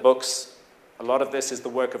out in the books. A lot of this is the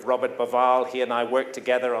work of Robert Bauval. He and I worked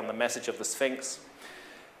together on the message of the Sphinx.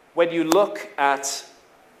 When you look at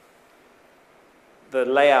the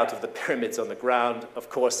layout of the pyramids on the ground, of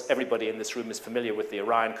course, everybody in this room is familiar with the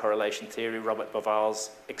Orion correlation theory, Robert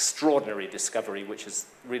Bauval's extraordinary discovery, which has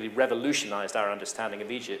really revolutionized our understanding of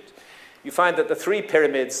Egypt. You find that the three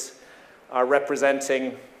pyramids are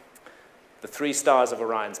representing the three stars of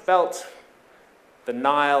Orion's belt. The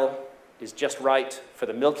Nile is just right for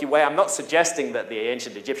the Milky Way. I'm not suggesting that the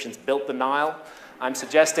ancient Egyptians built the Nile. I'm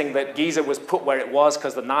suggesting that Giza was put where it was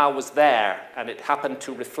because the Nile was there, and it happened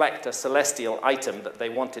to reflect a celestial item that they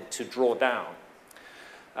wanted to draw down.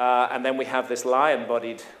 And then we have this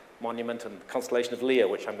lion-bodied monument and constellation of Leo,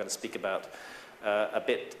 which I'm going to speak about a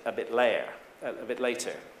bit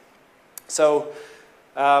later. So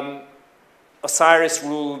Osiris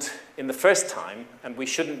ruled in the first time, and we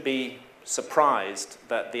shouldn't be surprised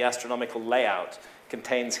that the astronomical layout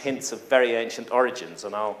contains hints of very ancient origins,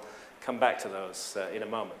 and I'll come back to those in a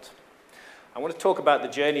moment. I want to talk about the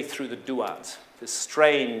journey through the Duat, this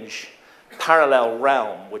strange parallel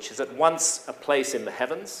realm, which is at once a place in the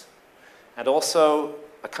heavens and also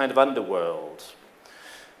a kind of underworld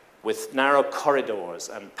with narrow corridors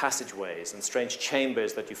and passageways and strange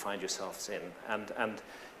chambers that you find yourselves in,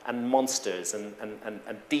 and monsters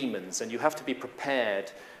and demons, and you have to be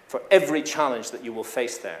prepared for every challenge that you will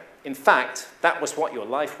face there. In fact, that was what your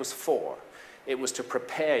life was for. It was to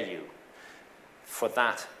prepare you for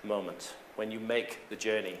that moment when you make the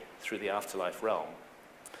journey through the afterlife realm.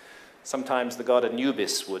 Sometimes the god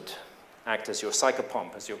Anubis would act as your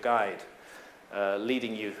psychopomp, as your guide,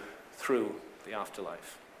 leading you through the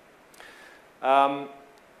afterlife.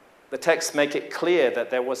 the texts make it clear that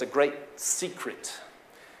there was a great secret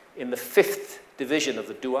in the 5th division of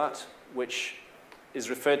the Duat, which is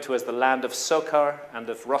referred to as the land of Sokar and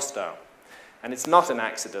of Rostau. And it's not an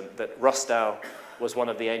accident that Rostau was one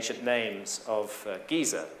of the ancient names of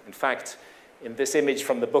Giza. In fact, in this image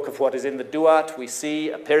from the book of what is in the Duat, we see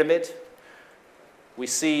a pyramid, we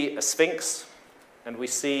see a sphinx, and we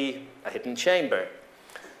see a hidden chamber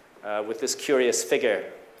with this curious figure,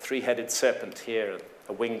 3-headed serpent here,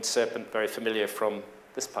 a winged serpent very familiar from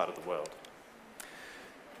this part of the world.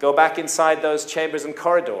 Go back inside those chambers and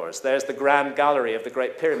corridors. There's the grand gallery of the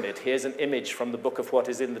Great Pyramid. Here's an image from the book of what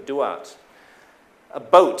is in the Duat. A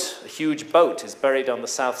boat, a huge boat, is buried on the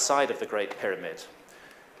south side of the Great Pyramid.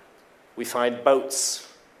 We find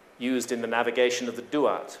boats used in the navigation of the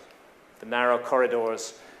Duat, the narrow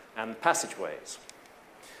corridors and passageways.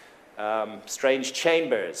 Strange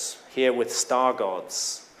chambers, here with star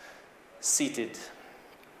gods seated.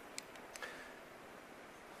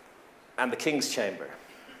 And the king's chamber.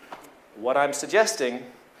 What I'm suggesting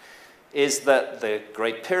is that the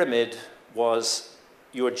Great Pyramid was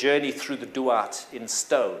your journey through the Duat in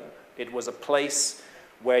stone. It was a place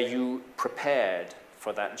where you prepared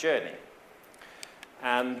for that journey.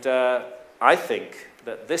 And I think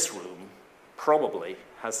that this room probably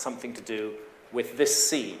has something to do with this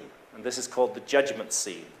scene. And this is called the judgment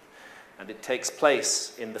scene. And it takes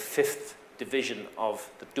place in the 5th division of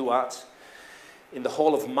the Duat, in the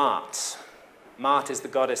hall of Maat. Maat is the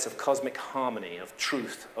goddess of cosmic harmony, of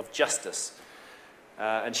truth, of justice.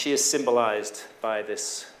 And she is symbolized by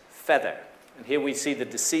this feather. And here we see the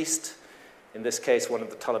deceased, in this case one of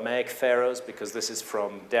the Ptolemaic pharaohs, because this is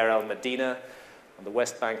from Deir el-Medina on the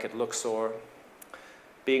west bank at Luxor,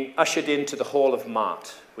 being ushered into the hall of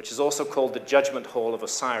Maat, which is also called the judgment hall of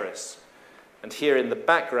Osiris. And here in the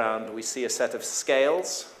background we see a set of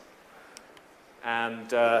scales, and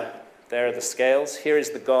there are the scales. Here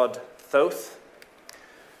is the god Thoth,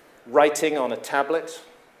 writing on a tablet.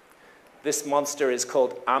 This monster is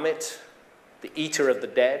called Amit, the eater of the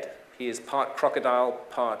dead. He is part crocodile,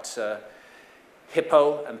 part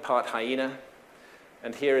hippo, and part hyena.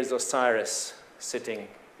 And here is Osiris sitting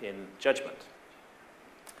in judgment.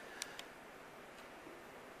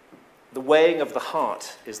 The weighing of the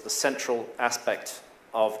heart is the central aspect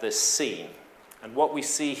of this scene. And what we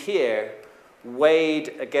see here, weighed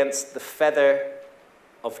against the feather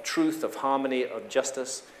of truth, of harmony, of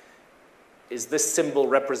justice, is this symbol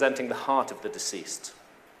representing the heart of the deceased.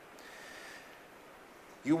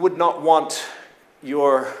 You would not want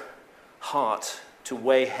your heart to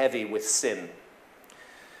weigh heavy with sin.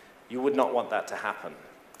 You would not want that to happen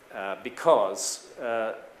because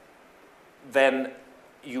then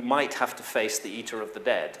you might have to face the eater of the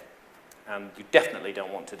dead, and you definitely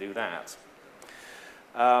don't want to do that.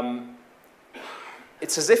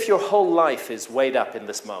 It's as if your whole life is weighed up in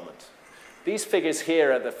this moment. These figures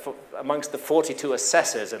here are amongst the 42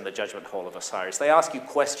 assessors in the Judgment Hall of Osiris. They ask you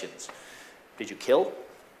questions. Did you kill?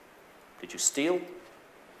 Did you steal?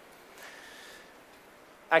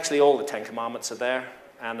 Actually, all the 10 Commandments are there,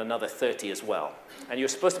 and another 30 as well. And you're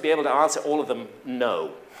supposed to be able to answer all of them,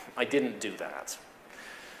 no, I didn't do that.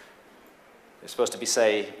 You're supposed to be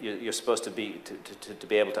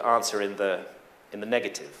be able to answer in the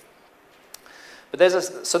negative. But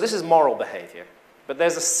so this is moral behavior. But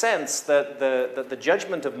there's a sense that the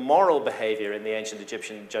judgment of moral behavior in the ancient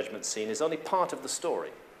Egyptian judgment scene is only part of the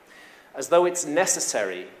story, as though it's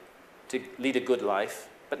necessary to lead a good life,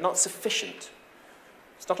 but not sufficient.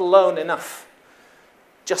 It's not alone enough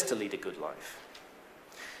just to lead a good life.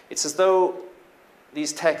 It's as though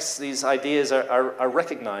these texts, these ideas are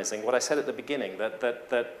recognizing what I said at the beginning,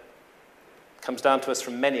 that comes down to us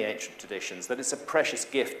from many ancient traditions, that it's a precious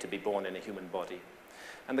gift to be born in a human body.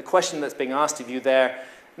 And the question that's being asked of you there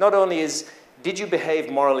not only is, did you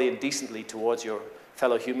behave morally and decently towards your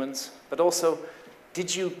fellow humans, but also,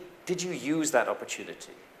 did you use that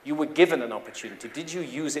opportunity? You were given an opportunity. Did you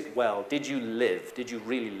use it well? Did you live? Did you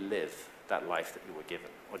really live that life that you were given?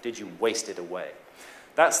 Or did you waste it away?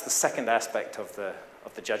 That's the second aspect of the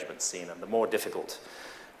judgment scene, and the more difficult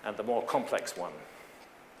and the more complex one.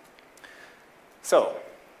 So,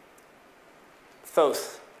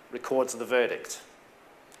 Thoth records the verdict.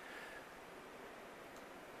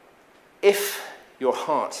 If your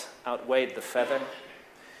heart outweighed the feather,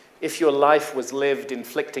 if your life was lived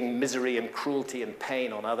inflicting misery and cruelty and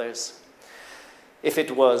pain on others, if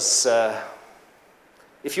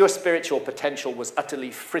your spiritual potential was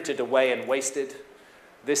utterly frittered away and wasted,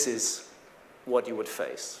 this is what you would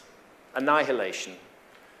face. Annihilation,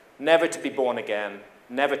 never to be born again,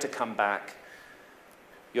 never to come back.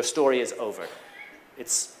 Your story is over.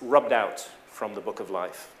 It's rubbed out from the book of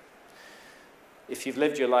life. if you've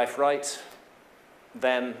lived your life right,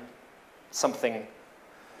 then something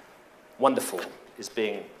wonderful is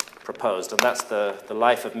being proposed, and that's the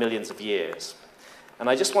life of millions of years. And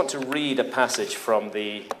I just want to read a passage from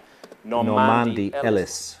the Normandy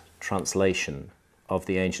Ellis translation of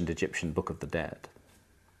the ancient Egyptian Book of the Dead.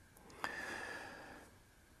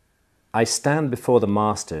 I stand before the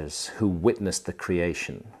masters who witnessed the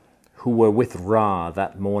creation, who were with Ra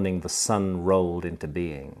that morning the sun rolled into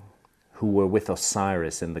being, who were with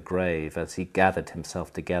Osiris in the grave as he gathered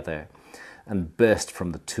himself together and burst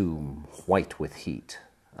from the tomb, white with heat,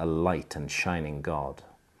 a light and shining god.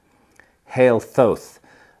 Hail Thoth,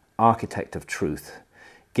 architect of truth,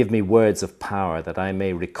 give me words of power that I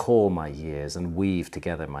may recall my years and weave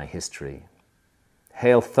together my history.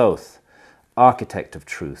 Hail Thoth, architect of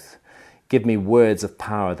truth, give me words of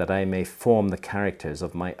power that I may form the characters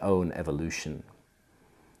of my own evolution.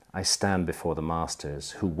 I stand before the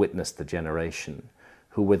masters who witnessed the generation,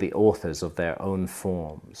 who were the authors of their own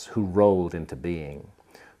forms, who rolled into being,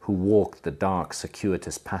 who walked the dark,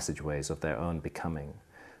 circuitous passageways of their own becoming,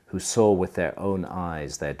 who saw with their own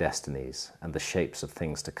eyes their destinies and the shapes of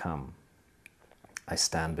things to come. I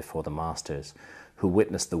stand before the masters who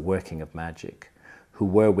witnessed the working of magic, who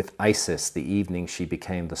were with Isis the evening she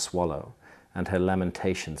became the swallow, and her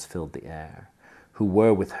lamentations filled the air, who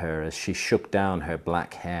were with her as she shook down her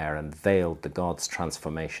black hair and veiled the god's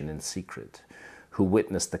transformation in secret, who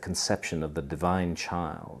witnessed the conception of the divine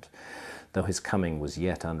child, though his coming was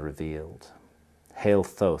yet unrevealed. Hail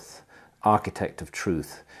Thoth, architect of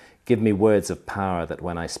truth, give me words of power that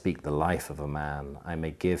when I speak the life of a man, I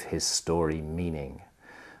may give his story meaning.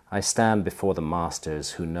 I stand before the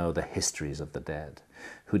masters who know the histories of the dead,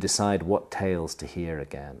 who decide what tales to hear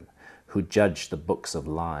again, who judge the books of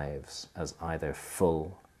lives as either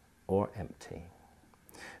full or empty,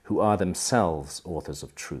 who are themselves authors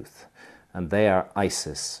of truth, and they are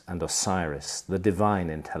Isis and Osiris, the divine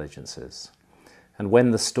intelligences. And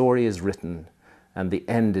when the story is written, and the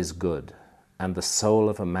end is good, and the soul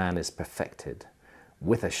of a man is perfected,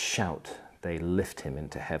 with a shout they lift him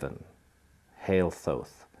into heaven. Hail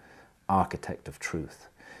Thoth, architect of truth,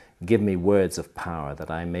 give me words of power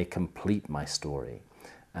that I may complete my story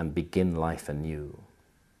and begin life anew.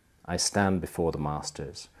 I stand before the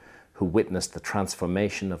masters who witnessed the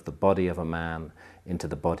transformation of the body of a man into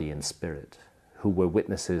the body and spirit, who were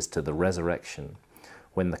witnesses to the resurrection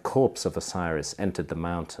when the corpse of Osiris entered the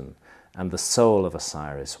mountain and the soul of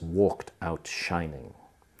Osiris walked out shining.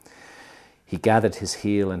 He gathered his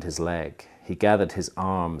heel and his leg, he gathered his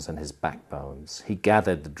arms and his backbones, he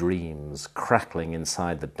gathered the dreams crackling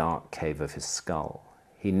inside the dark cave of his skull.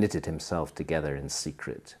 He knitted himself together in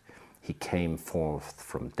secret. He came forth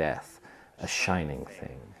from death, a shining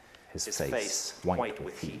thing, his face white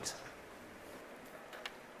with heat.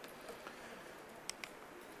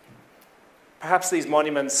 Perhaps these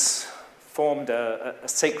monuments formed a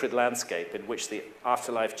sacred landscape in which the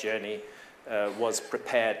afterlife journey was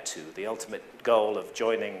prepared to, the ultimate goal of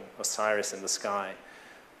joining Osiris in the sky,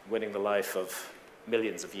 winning the life of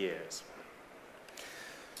millions of years.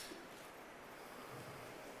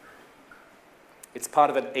 It's part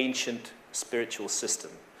of an ancient spiritual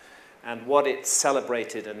system, and what it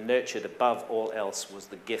celebrated and nurtured above all else was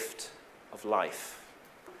the gift of life.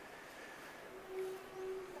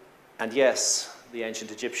 And yes, the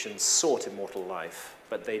ancient Egyptians sought immortal life,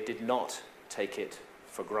 but they did not take it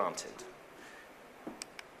for granted.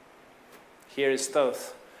 Here is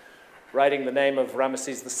Thoth writing the name of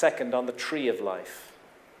Ramesses II on the tree of life,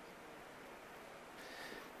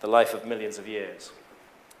 the life of millions of years.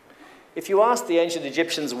 If you ask the ancient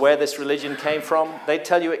Egyptians where this religion came from, they'd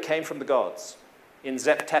tell you it came from the gods. In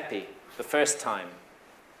Zep Tepi, the first time,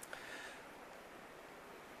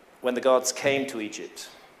 when the gods came to Egypt.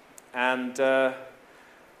 And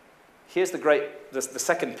here's the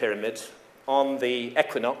second pyramid on the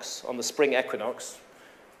equinox, on the spring equinox.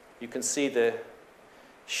 You can see the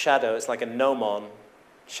shadow. It's like a gnomon,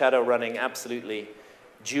 shadow running absolutely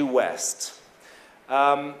due west.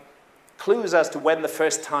 Clues as to when the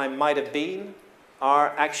first time might have been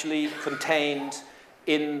are actually contained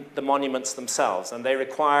in the monuments themselves, and they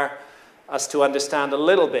require us to understand a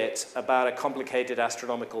little bit about a complicated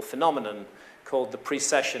astronomical phenomenon called the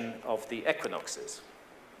precession of the equinoxes.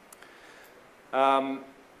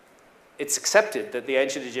 It's accepted that the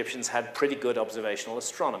ancient Egyptians had pretty good observational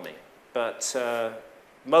astronomy, but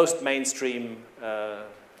most mainstream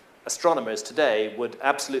astronomers today would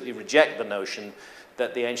absolutely reject the notion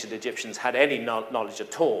that the ancient Egyptians had any knowledge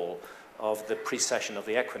at all of the precession of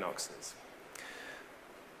the equinoxes.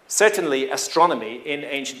 Certainly, astronomy in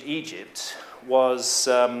ancient Egypt was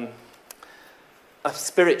a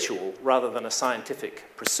spiritual rather than a scientific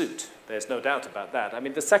pursuit. There's no doubt about that. I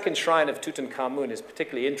mean, the second shrine of Tutankhamun is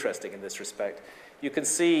particularly interesting in this respect. You can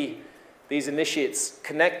see these initiates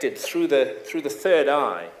connected through the third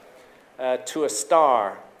eye to a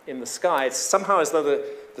star in the sky. It's somehow as though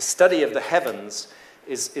the study of the heavens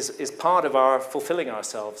is part of our fulfilling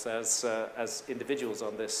ourselves as individuals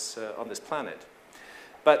on this planet.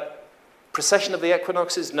 But precession of the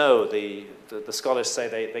equinoxes, no, the scholars say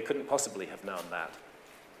they couldn't possibly have known that.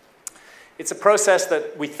 It's a process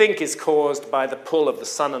that we think is caused by the pull of the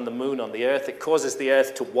sun and the moon on the Earth. It causes the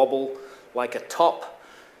Earth to wobble like a top,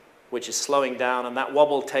 which is slowing down, and that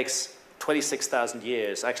wobble takes 26,000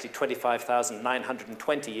 years, actually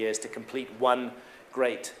 25,920 years to complete one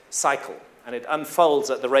great cycle. And it unfolds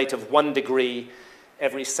at the rate of 1 degree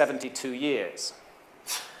every 72 years.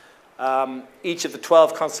 Each of the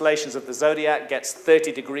 12 constellations of the zodiac gets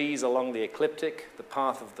 30 degrees along the ecliptic, the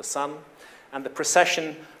path of the sun, and the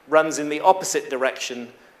precession runs in the opposite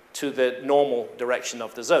direction to the normal direction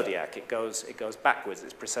of the zodiac. It goes backwards,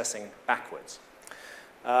 it's precessing backwards.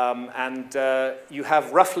 You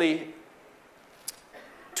have roughly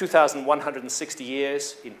 2,160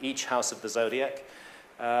 years in each house of the zodiac,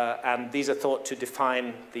 and these are thought to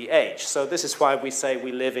define the age. So this is why we say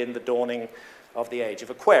we live in the dawning of the age of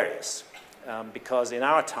Aquarius, because in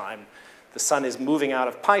our time, the sun is moving out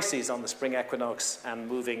of Pisces on the spring equinox and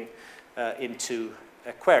moving into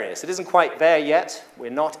Aquarius. It isn't quite there yet. We're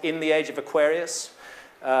not in the age of Aquarius.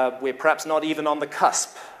 We're perhaps not even on the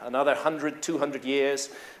cusp. Another 100, 200 years,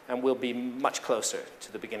 and we'll be much closer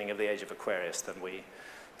to the beginning of the age of Aquarius than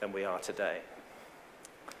we are today.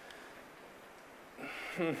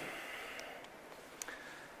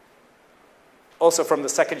 Also from the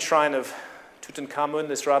second shrine of Tutankhamun,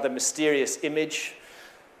 this rather mysterious image,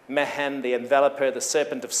 Mehen, the enveloper, the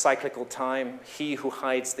serpent of cyclical time, he who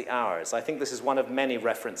hides the hours. I think this is one of many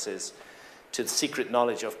references to the secret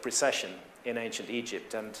knowledge of precession in ancient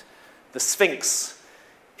Egypt. And the Sphinx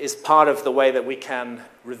is part of the way that we can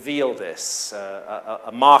reveal this,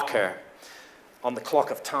 a marker on the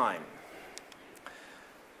clock of time.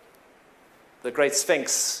 The Great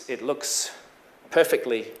Sphinx, it looks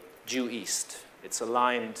perfectly due east. It's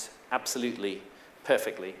aligned absolutely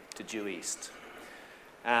perfectly to due east.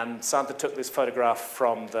 And Santa took this photograph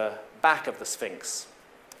from the back of the Sphinx,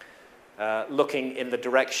 looking in the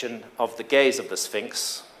direction of the gaze of the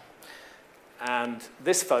Sphinx. And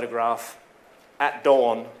this photograph at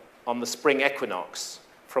dawn on the spring equinox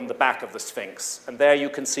from the back of the Sphinx. And there you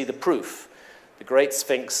can see the proof. The Great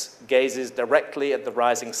Sphinx gazes directly at the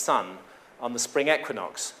rising sun on the spring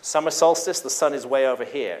equinox. Summer solstice, the sun is way over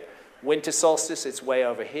here. Winter solstice, it's way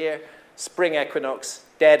over here. Spring equinox,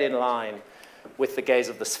 dead in line with the gaze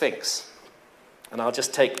of the Sphinx. And I'll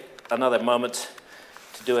just take another moment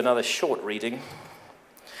to do another short reading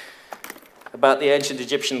about the ancient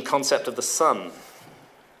Egyptian concept of the sun.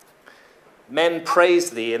 Men praise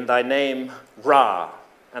thee in thy name, Ra,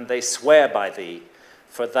 and they swear by thee,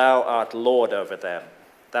 for thou art Lord over them.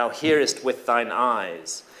 Thou hearest with thine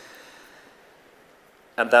eyes,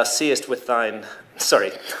 and thou seest with thine,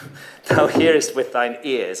 thou hearest with thine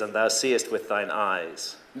ears, and thou seest with thine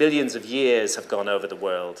eyes. Millions of years have gone over the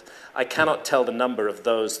world. I cannot tell the number of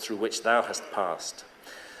those through which thou hast passed.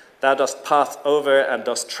 Thou dost pass over and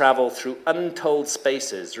dost travel through untold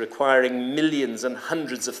spaces, requiring millions and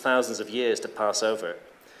hundreds of thousands of years to pass over.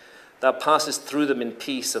 Thou passest through them in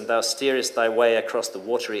peace, and thou steerest thy way across the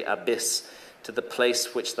watery abyss to the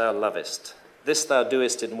place which thou lovest. This thou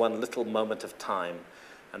doest in one little moment of time,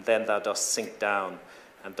 and then thou dost sink down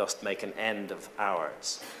and dost make an end of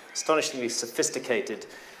hours. Astonishingly sophisticated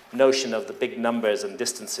notion of the big numbers and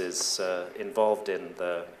distances involved in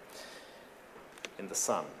the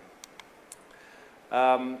sun.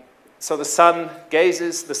 So the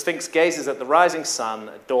Sphinx gazes at the rising sun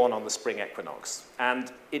at dawn on the spring equinox.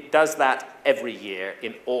 And it does that every year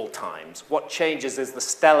in all times. What changes is the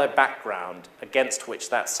stellar background against which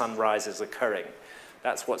that sunrise is occurring.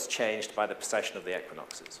 That's what's changed by the precession of the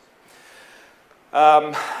equinoxes.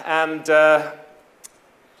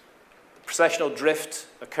 Precessional drift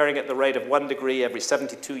occurring at the rate of 1 degree every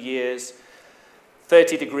 72 years.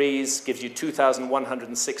 30 degrees gives you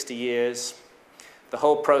 2,160 years. The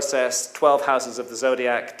whole process, 12 houses of the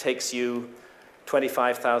zodiac, takes you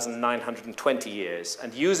 25,920 years.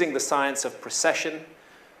 And using the science of precession,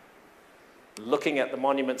 looking at the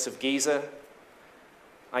monuments of Giza,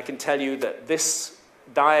 I can tell you that this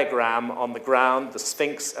diagram on the ground, the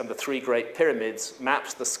Sphinx and the three great pyramids,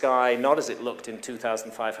 maps the sky not as it looked in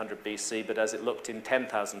 2,500 BC, but as it looked in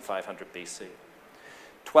 10,500 BC.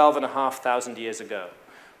 12,500 years ago.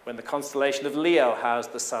 when the constellation of Leo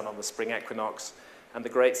housed the sun on the spring equinox, and the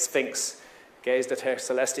great Sphinx gazed at her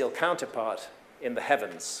celestial counterpart in the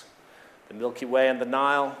heavens, the Milky Way and the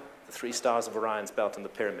Nile, the 3 stars of Orion's belt and the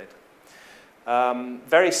pyramid.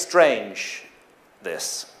 Very strange,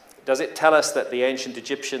 this. Does it tell us that the ancient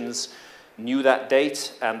Egyptians knew that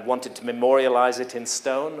date and wanted to memorialize it in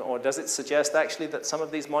stone, or does it suggest actually that some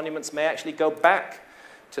of these monuments may actually go back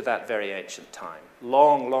to that very ancient time,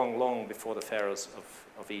 long, long, long before the pharaohs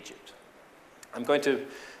of Egypt? I'm going to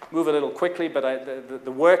move a little quickly, but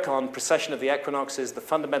the work on precession of the equinoxes, the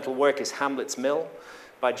fundamental work is Hamlet's Mill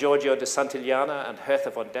by Giorgio de Santillana and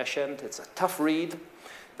Hertha von Deschend. It's a tough read.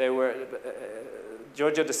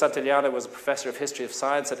 Giorgio de Santillana was a professor of history of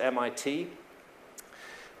science at MIT.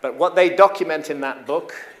 But what they document in that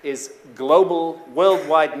book is global,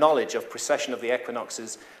 worldwide knowledge of precession of the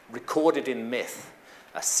equinoxes recorded in myth.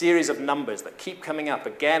 A series of numbers that keep coming up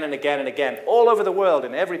again and again and again, all over the world,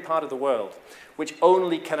 in every part of the world, which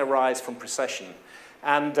only can arise from precession.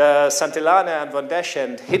 And Santillana and von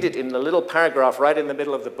Deschend hid it in a little paragraph right in the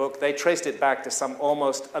middle of the book. They traced it back to some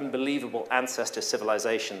almost unbelievable ancestor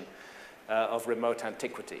civilization of remote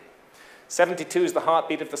antiquity. 72 is the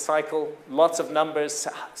heartbeat of the cycle, lots of numbers.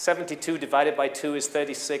 72 divided by 2 is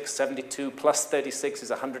 36, 72 plus 36 is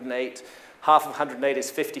 108, half of 108 is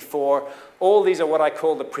 54. All these are what I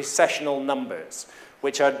call the precessional numbers,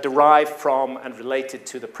 which are derived from and related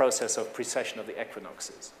to the process of precession of the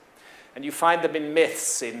equinoxes. And you find them in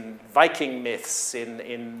myths, in Viking myths,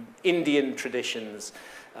 in Indian traditions.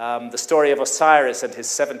 The story of Osiris and his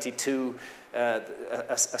 72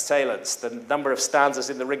 assailants, the number of stanzas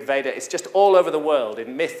in the Rig Veda, it's just all over the world,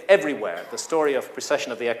 in myth everywhere. The story of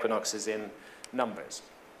precession of the equinoxes in numbers.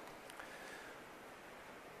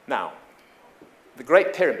 Now, the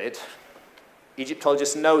Great Pyramid,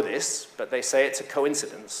 Egyptologists know this, but they say it's a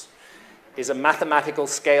coincidence, is a mathematical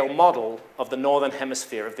scale model of the northern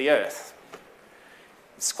hemisphere of the Earth.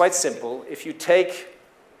 It's quite simple. If you take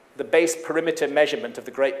the base perimeter measurement of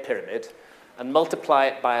the Great Pyramid and multiply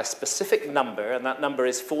it by a specific number, and that number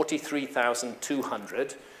is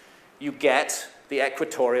 43,200, you get the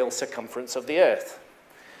equatorial circumference of the Earth.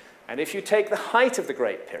 And if you take the height of the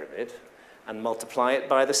Great Pyramid and multiply it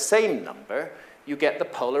by the same number, you get the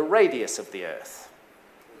polar radius of the Earth.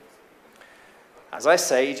 As I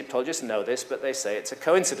say, Egyptologists know this, but they say it's a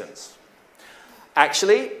coincidence.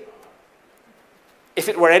 Actually, if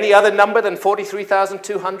it were any other number than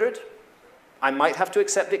 43,200, I might have to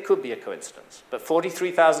accept it could be a coincidence. But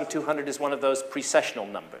 43,200 is one of those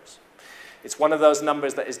precessional numbers. It's one of those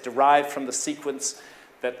numbers that is derived from the sequence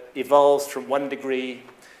that evolves from 1 degree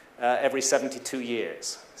every 72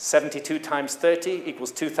 years. 72 times 30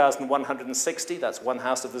 equals 2,160. That's one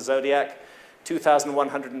house of the zodiac.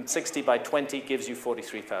 2,160 by 20 gives you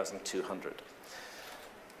 43,200.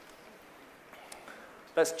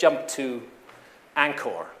 Let's jump to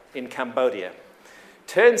Angkor in Cambodia.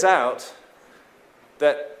 Turns out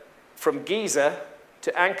that from Giza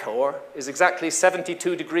to Angkor is exactly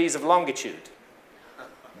 72 degrees of longitude.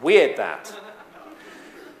 Weird, that.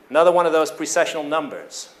 Another one of those precessional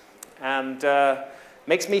numbers. And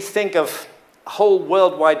makes me think of a whole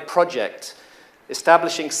worldwide project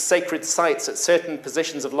establishing sacred sites at certain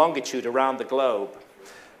positions of longitude around the globe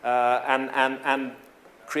and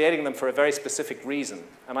creating them for a very specific reason.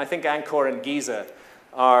 And I think Angkor and Giza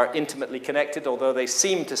are intimately connected, although they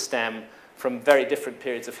seem to stem from very different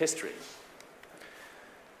periods of history.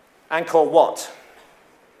 Angkor Wat.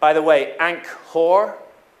 By the way, Ankh-Hor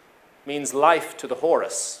means life to the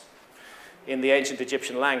Horus in the ancient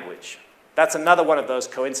Egyptian language. That's another one of those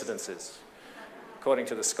coincidences, according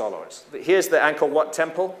to the scholars. Here's the Angkor Wat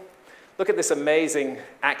temple. Look at this amazing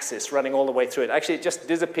axis running all the way through it. Actually, it just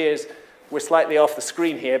disappears. We're slightly off the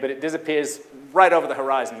screen here, but it disappears right over the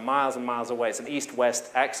horizon, miles and miles away. It's an east-west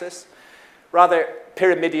axis. Rather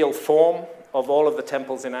pyramidal form of all of the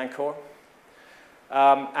temples in Angkor.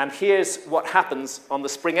 And here's what happens on the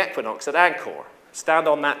spring equinox at Angkor. Stand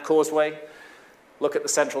on that causeway, look at the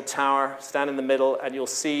central tower, stand in the middle, and you'll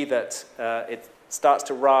see that it starts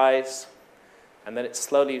to rise, and then it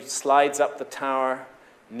slowly slides up the tower,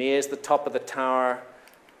 nears the top of the tower,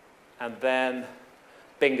 and then,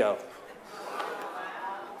 bingo.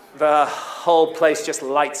 The whole place just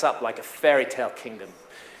lights up like a fairy tale kingdom.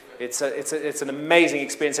 It's an amazing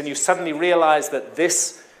experience, and you suddenly realize that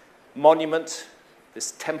this monument,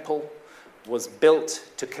 this temple, was built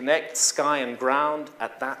to connect sky and ground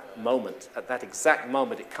at that moment, at that exact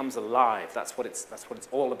moment. It comes alive. That's what it's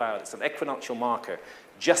all about. It's an equinoctial marker,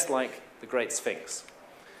 just like the Great Sphinx.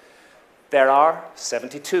 There are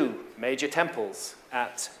 72 major temples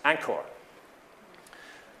at Angkor.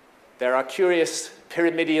 There are curious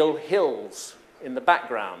pyramidal hills in the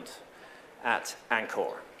background at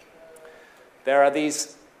Angkor. There are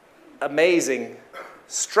these amazing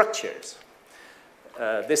structures.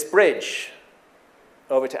 This bridge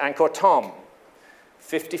over to Angkor Thom,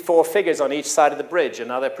 54 figures on each side of the bridge,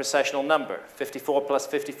 another processional number. 54 plus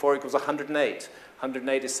 54 equals 108.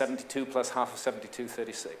 108 is 72 plus half of 72,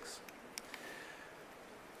 36.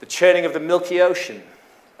 The churning of the Milky Ocean,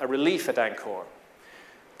 a relief at Angkor.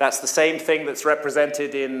 That's the same thing that's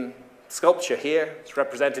represented in sculpture here. It's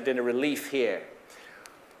represented in a relief here.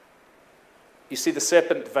 You see the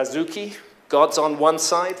serpent Vasuki, gods on one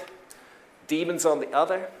side, demons on the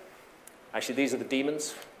other. Actually, these are the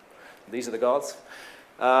demons. These are the gods.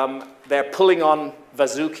 They're pulling on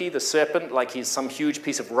Vasuki, the serpent, like he's some huge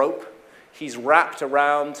piece of rope. He's wrapped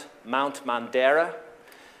around Mount Mandara,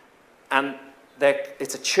 and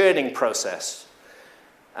it's a churning process.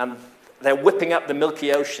 And they're whipping up the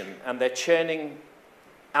Milky Ocean, and they're churning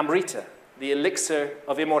Amrita, the elixir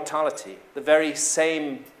of immortality, the very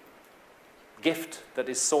same gift that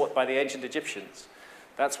is sought by the ancient Egyptians.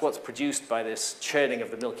 That's what's produced by this churning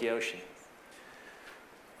of the Milky Ocean.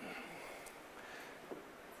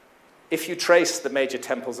 If you trace the major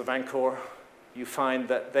temples of Angkor, you find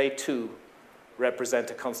that they too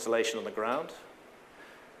represent a constellation on the ground,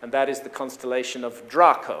 and that is the constellation of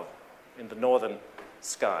Draco in the northern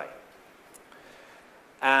sky.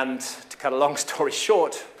 And to cut a long story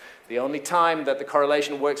short, the only time that the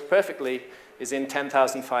correlation works perfectly is in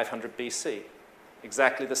 10,500 BC,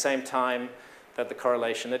 exactly the same time that the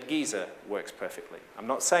correlation at Giza works perfectly. I'm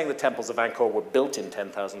not saying the temples of Angkor were built in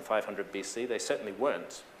 10,500 BC, they certainly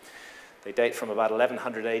weren't. They date from about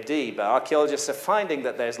 1100 AD, but archaeologists are finding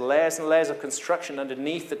that there's layers and layers of construction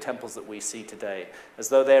underneath the temples that we see today, as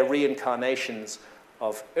though they're reincarnations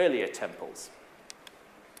of earlier temples.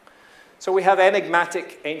 So we have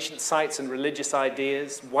enigmatic ancient sites and religious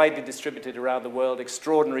ideas, widely distributed around the world,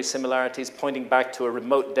 extraordinary similarities pointing back to a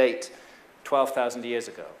remote date 12,000 years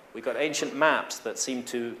ago. We've got ancient maps that seem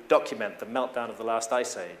to document the meltdown of the last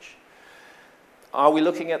ice age. Are we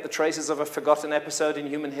looking at the traces of a forgotten episode in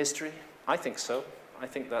human history? I think so. I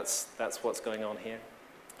think that's what's going on here.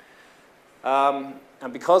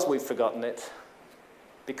 And because we've forgotten it,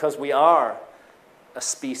 because we are a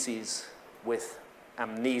species with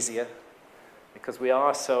amnesia, because we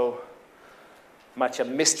are so much a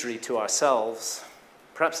mystery to ourselves,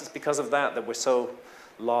 perhaps it's because of that that we're so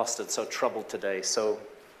lost and so troubled today, so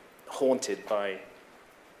haunted by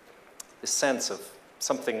this sense of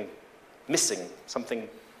something missing, something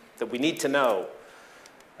that we need to know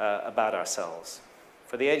about ourselves.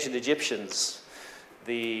 For the ancient Egyptians,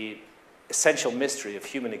 the essential mystery of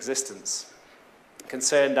human existence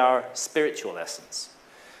concerned our spiritual essence,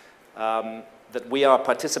 that we are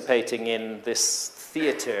participating in this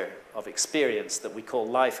theater of experience that we call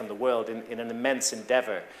life and the world in an immense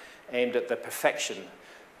endeavor aimed at the perfection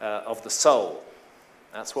of the soul.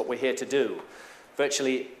 That's what we're here to do.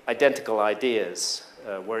 Virtually identical ideas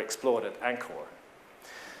were explored at Angkor.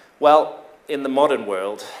 Well, in the modern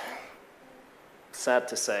world, sad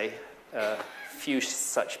to say, few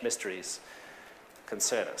such mysteries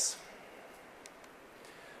concern us.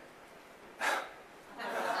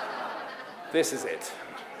 This is it.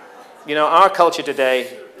 You know, our culture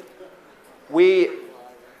today, we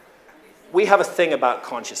have a thing about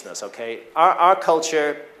consciousness, okay? Our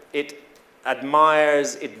culture, it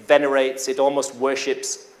admires, it venerates, it almost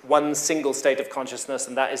worships one single state of consciousness,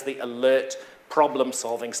 and that is the alert,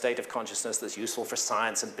 problem-solving state of consciousness that's useful for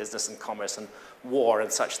science and business and commerce and war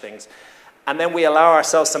and such things. And then we allow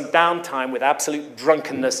ourselves some downtime with absolute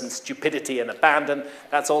drunkenness and stupidity and abandon.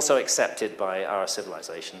 That's also accepted by our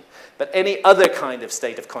civilization. But any other kind of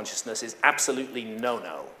state of consciousness is absolutely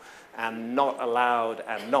no-no and not allowed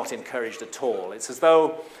and not encouraged at all. It's as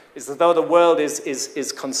though the world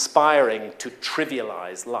is conspiring to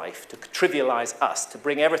trivialize life, to trivialize us, to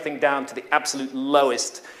bring everything down to the absolute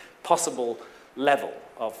lowest possible level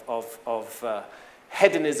of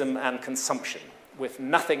hedonism and consumption, with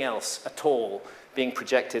nothing else at all being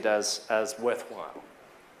projected as worthwhile.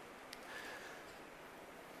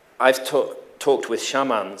 I've talked with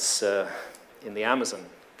shamans in the Amazon,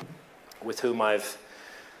 with whom I've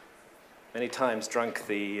many times drunk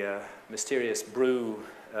the mysterious brew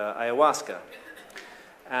ayahuasca.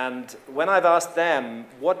 And when I've asked them,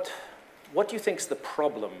 what do you think is the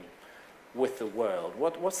problem with the world?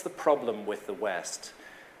 What's the problem with the West?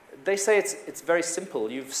 They say it's very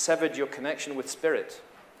simple. You've severed your connection with spirit.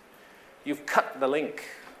 You've cut the link.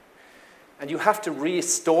 And you have to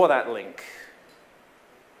restore that link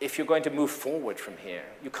if you're going to move forward from here.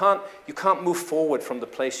 You can't move forward from the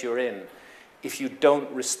place you're in if you don't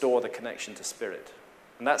restore the connection to spirit.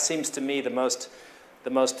 And that seems to me the most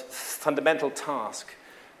fundamental task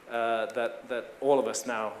that all of us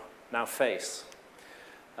now face.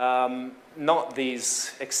 Not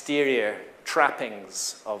these exterior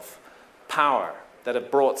trappings of power that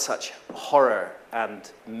have brought such horror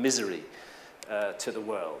and misery to the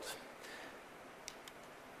world.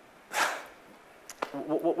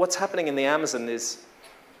 What's happening in the Amazon is,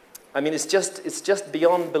 I mean, it's just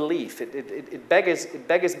beyond belief. It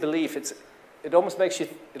beggars belief. It almost makes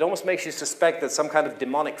you suspect that some kind of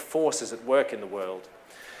demonic force is at work in the world.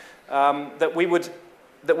 That we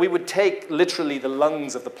would take literally the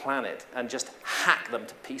lungs of the planet and just hack them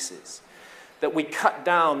to pieces. That we cut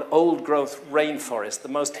down old-growth rainforest,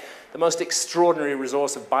 the most extraordinary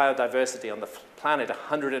resource of biodiversity on the planet,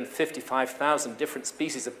 155,000 different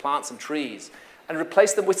species of plants and trees, and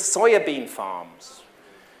replace them with soybean farms.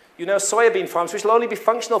 You know, soybean farms, which will only be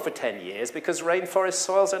functional for 10 years because rainforest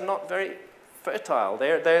soils are not very fertile.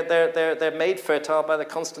 They're made fertile by the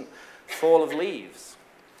constant fall of leaves.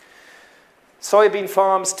 Soybean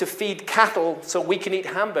farms to feed cattle so we can eat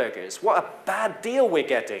hamburgers. What a bad deal we're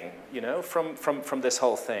getting, you know, from this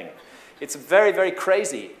whole thing. It's very, very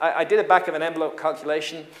crazy. I did a back-of-an-envelope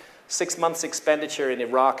calculation. 6 months expenditure in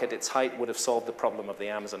Iraq at its height would have solved the problem of the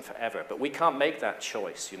Amazon forever. But we can't make that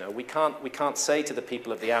choice, you know. We can't say to the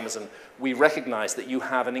people of the Amazon, we recognize that you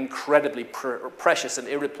have an incredibly precious and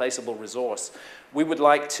irreplaceable resource. We would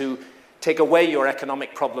like to take away your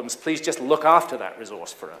economic problems. Please just look after that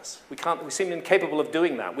resource for us. We seem incapable of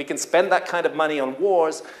doing that. We can spend that kind of money on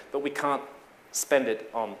wars, but we can't spend it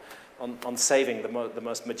on saving the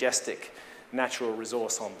most majestic natural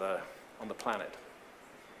resource on the planet.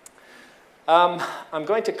 I'm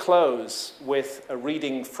going to close with a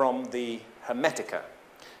reading from the Hermetica,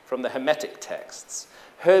 from the Hermetic texts.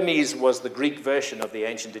 Hermes was the Greek version of the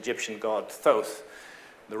ancient Egyptian god Thoth.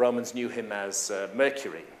 The Romans knew him as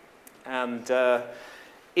Mercury. And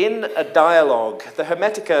in a dialogue, the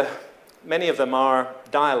Hermetica, many of them are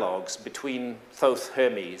dialogues between Thoth,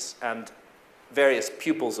 Hermes, and various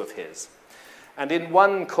pupils of his. And in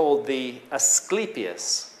one called the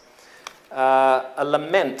Asclepius, a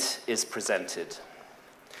lament is presented.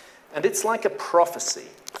 And it's like a prophecy.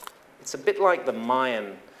 It's a bit like the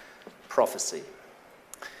Mayan prophecy.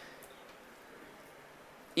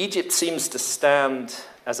 Egypt seems to stand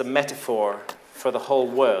as a metaphor for the whole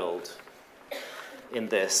world in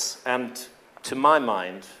this. And to my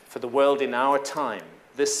mind, for the world in our time,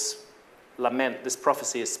 this lament, this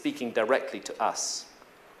prophecy is speaking directly to us.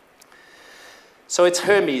 So it's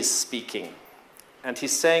Hermes speaking. And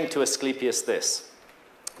he's saying to Asclepius this: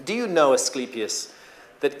 do you know, Asclepius,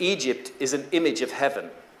 that Egypt is an image of heaven?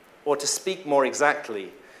 Or to speak more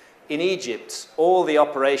exactly, in Egypt, all the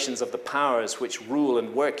operations of the powers which rule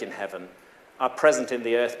and work in heaven are present in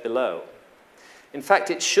the earth below. In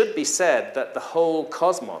fact, it should be said that the whole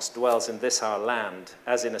cosmos dwells in this our land,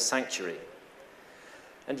 as in a sanctuary.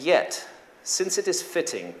 And yet, since it is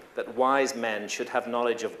fitting that wise men should have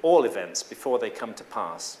knowledge of all events before they come to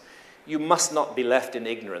pass, you must not be left in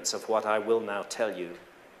ignorance of what I will now tell you.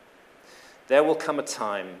 There will come a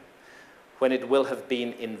time when it will have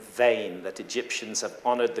been in vain that Egyptians have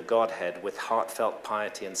honored the Godhead with heartfelt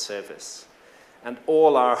piety and service, and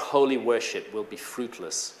all our holy worship will be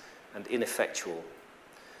fruitless and ineffectual.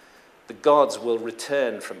 The gods will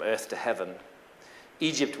return from earth to heaven.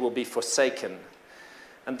 Egypt will be forsaken,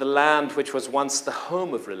 and the land which was once the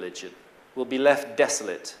home of religion will be left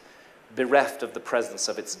desolate, bereft of the presence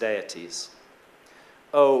of its deities.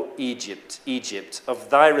 O Egypt, Egypt, of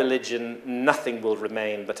thy religion nothing will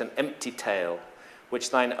remain but an empty tale,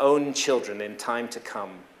 which thine own children in time to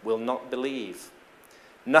come will not believe.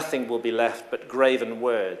 Nothing will be left but graven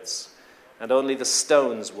words, and only the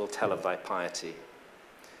stones will tell of thy piety.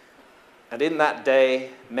 And in that day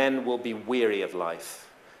men will be weary of life,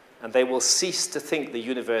 and they will cease to think the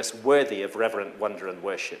universe worthy of reverent wonder and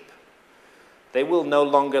worship. They will no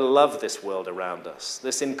longer love this world around us,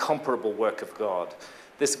 this incomparable work of God,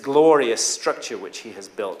 this glorious structure which he has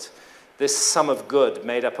built, this sum of good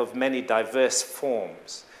made up of many diverse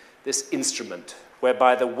forms, this instrument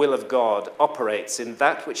whereby the will of God operates in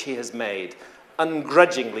that which he has made,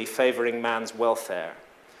 ungrudgingly favoring man's welfare,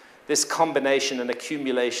 this combination and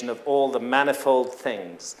accumulation of all the manifold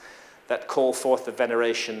things that call forth the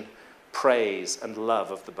veneration, praise, and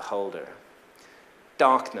love of the beholder.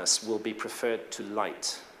 Darkness will be preferred to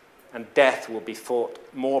light, and death will be thought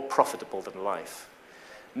more profitable than life.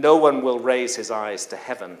 No one will raise his eyes to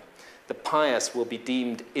heaven. The pious will be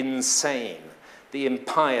deemed insane, the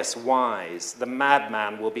impious wise, the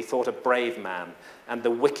madman will be thought a brave man, and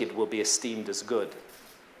the wicked will be esteemed as good.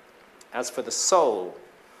 As for the soul,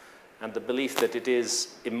 and the belief that it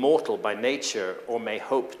is immortal by nature or may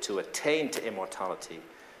hope to attain to immortality,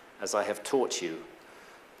 as I have taught you,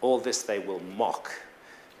 all this they will mock,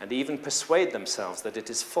 and even persuade themselves that it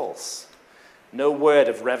is false. No word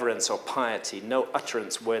of reverence or piety, no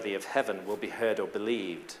utterance worthy of heaven will be heard or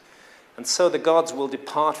believed. And so the gods will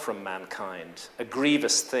depart from mankind, a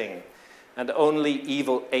grievous thing, and only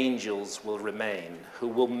evil angels will remain, who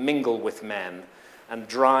will mingle with men and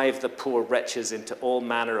drive the poor wretches into all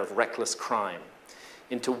manner of reckless crime,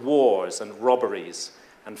 into wars and robberies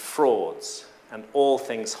and frauds, and all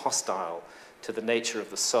things hostile to the nature of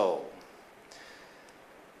the soul.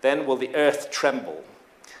 Then will the earth tremble,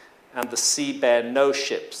 and the sea bear no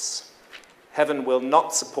ships. Heaven will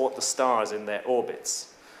not support the stars in their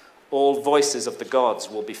orbits. All voices of the gods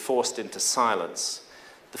will be forced into silence.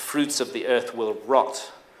 The fruits of the earth will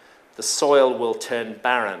rot. The soil will turn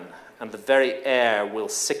barren, and the very air will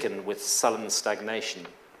sicken with sullen stagnation.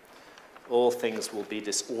 All things will be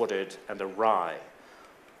disordered and awry.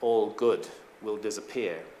 All good will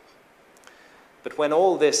disappear. But when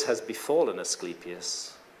all this has befallen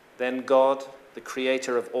Asclepius, then God, the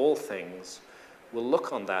creator of all things, will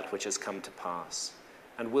look on that which has come to pass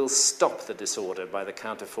and will stop the disorder by the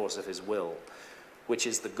counterforce of his will, which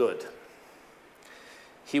is the good.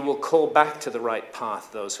 He will call back to the right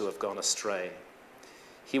path those who have gone astray.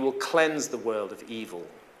 He will cleanse the world of evil,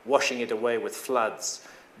 washing it away with floods,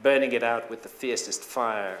 burning it out with the fiercest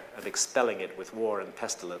fire, and expelling it with war and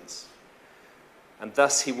pestilence. And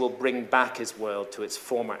thus he will bring back his world to its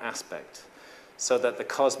former aspect, so that the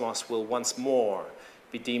cosmos will once more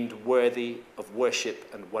be deemed worthy of worship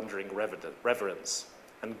and wondering reverence.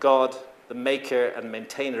 And God, the maker and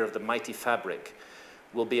maintainer of the mighty fabric,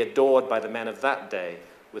 will be adored by the men of that day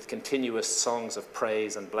with continuous songs of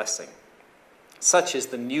praise and blessing. Such is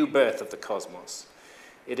the new birth of the cosmos.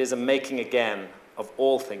 It is a making again of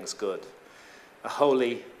all things good, a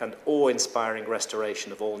holy and awe-inspiring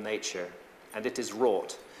restoration of all nature, and it is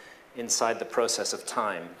wrought inside the process of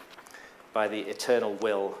time by the eternal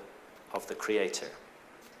will of the Creator.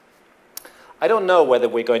 I don't know whether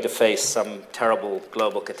we're going to face some terrible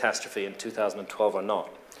global catastrophe in 2012 or not.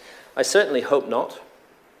 I certainly hope not.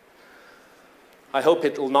 I hope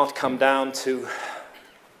it will not come down to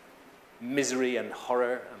misery and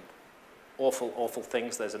horror and awful, awful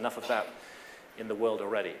things. There's enough of that in the world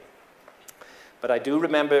already. But I do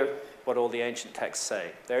remember what all the ancient texts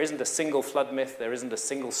say. There isn't a single flood myth, there isn't a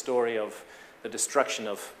single story of the destruction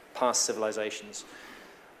of past civilizations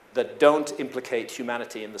that don't implicate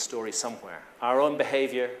humanity in the story somewhere. Our own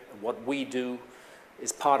behavior and what we do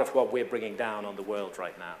is part of what we're bringing down on the world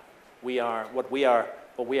right now. What we are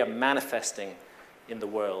manifesting in the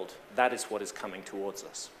world, that is what is coming towards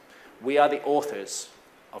us. We are the authors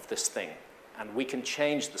of this thing, and we can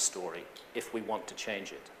change the story if we want to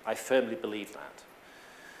change it. I firmly believe that.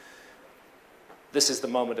 This is the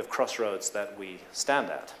moment of crossroads that we stand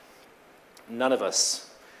at. None of us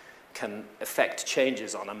can effect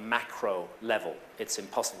changes on a macro level. It's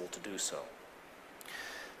impossible to do so.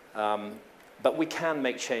 But we can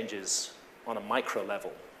make changes on a micro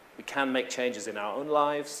level. We can make changes in our own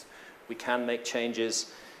lives. We can make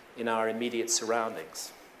changes in our immediate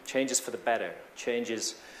surroundings. Changes for the better.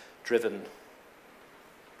 Changes driven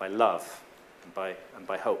by love and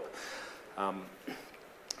by hope. I'm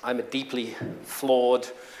a deeply flawed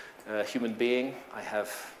human being. I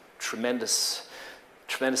have tremendously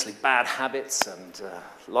bad habits and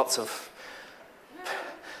lots of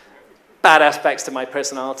bad aspects to my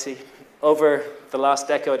personality. Over the last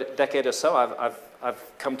decade or so,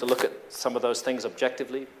 I've come to look at some of those things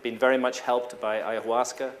objectively, been very much helped by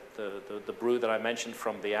ayahuasca, the brew that I mentioned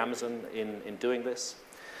from the Amazon in doing this.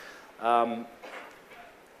 I'm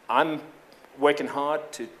working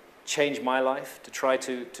hard to change my life, to try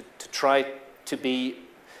to be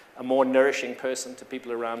a more nourishing person to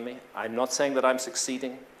people around me. I'm not saying that I'm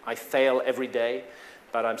succeeding. I fail every day,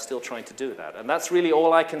 but I'm still trying to do that. And that's really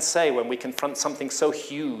all I can say when we confront something so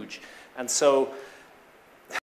huge and so